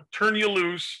show, turn you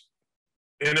loose,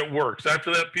 and it works.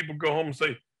 After that, people go home and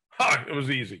say, it was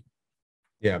easy.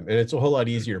 Yeah, and it's a whole lot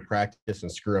easier to practice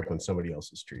and screw up on somebody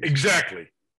else's trees. Exactly.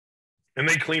 And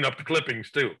they clean up the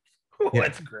clippings too.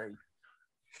 That's great.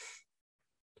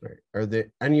 All right. Are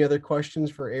there any other questions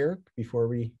for Erik before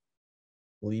we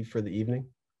leave for the evening?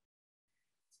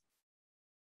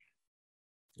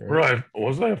 Right.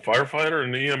 Was I a firefighter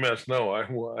in the EMS? No, I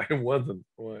wasn't.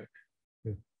 Why?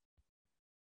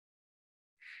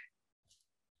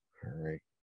 All right.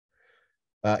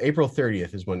 April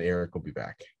 30th is when Erik will be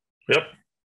back. Yep.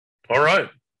 All right.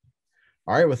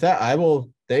 All right. With that, I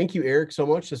will thank you, Erik, so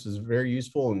much. This was very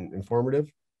useful and informative.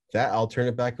 With that, I'll turn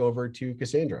it back over to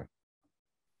Cassandra.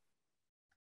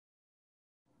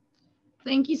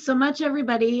 Thank you so much,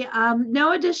 everybody.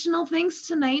 No additional things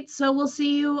tonight, so we'll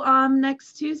see you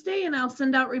next Tuesday, and I'll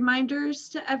send out reminders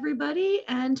to everybody,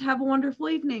 and have a wonderful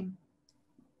evening.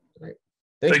 All right.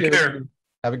 Thank you, everybody. Care.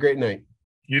 Have a great night.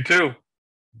 You too.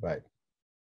 Bye.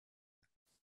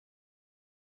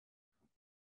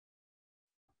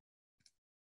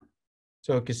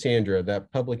 So Cassandra,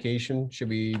 that publication, should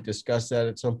we discuss that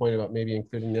at some point about maybe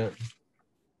including that?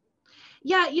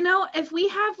 Yeah, you know, if we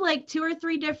have like 2 or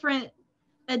 3 different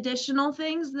additional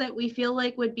things that we feel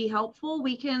like would be helpful,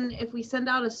 we can, if we send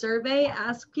out a survey,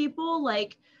 ask people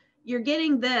like, you're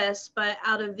getting this, but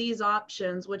out of these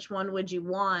options, which one would you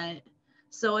want?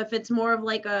 So if it's more of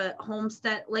like a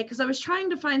homestead, like, because I was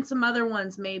trying to find some other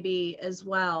ones maybe as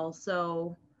well.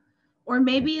 So, or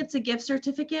maybe it's a gift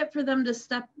certificate for them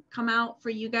to come out for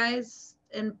you guys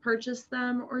and purchase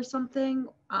them or something.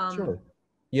 Sure.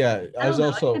 Yeah, I was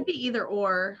also, it could be either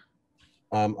or.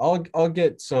 I'll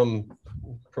get some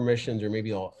permissions, or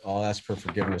maybe I'll ask for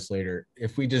forgiveness later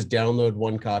if we just download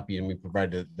one copy and we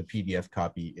provide the PDF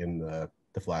copy in the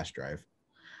flash drive.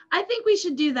 I think we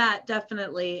should do that,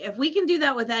 definitely. If we can do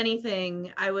that with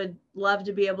anything, I would love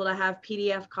to be able to have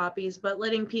PDF copies, but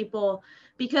letting people,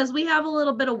 because we have a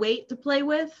little bit of weight to play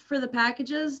with for the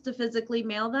packages to physically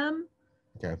mail them.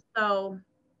 Okay. So.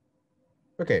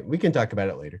 Okay, we can talk about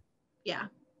it later. Yeah.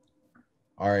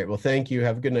 All right. Well, thank you.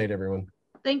 Have a good night, everyone.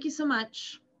 Thank you so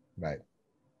much. Bye.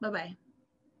 Bye-bye.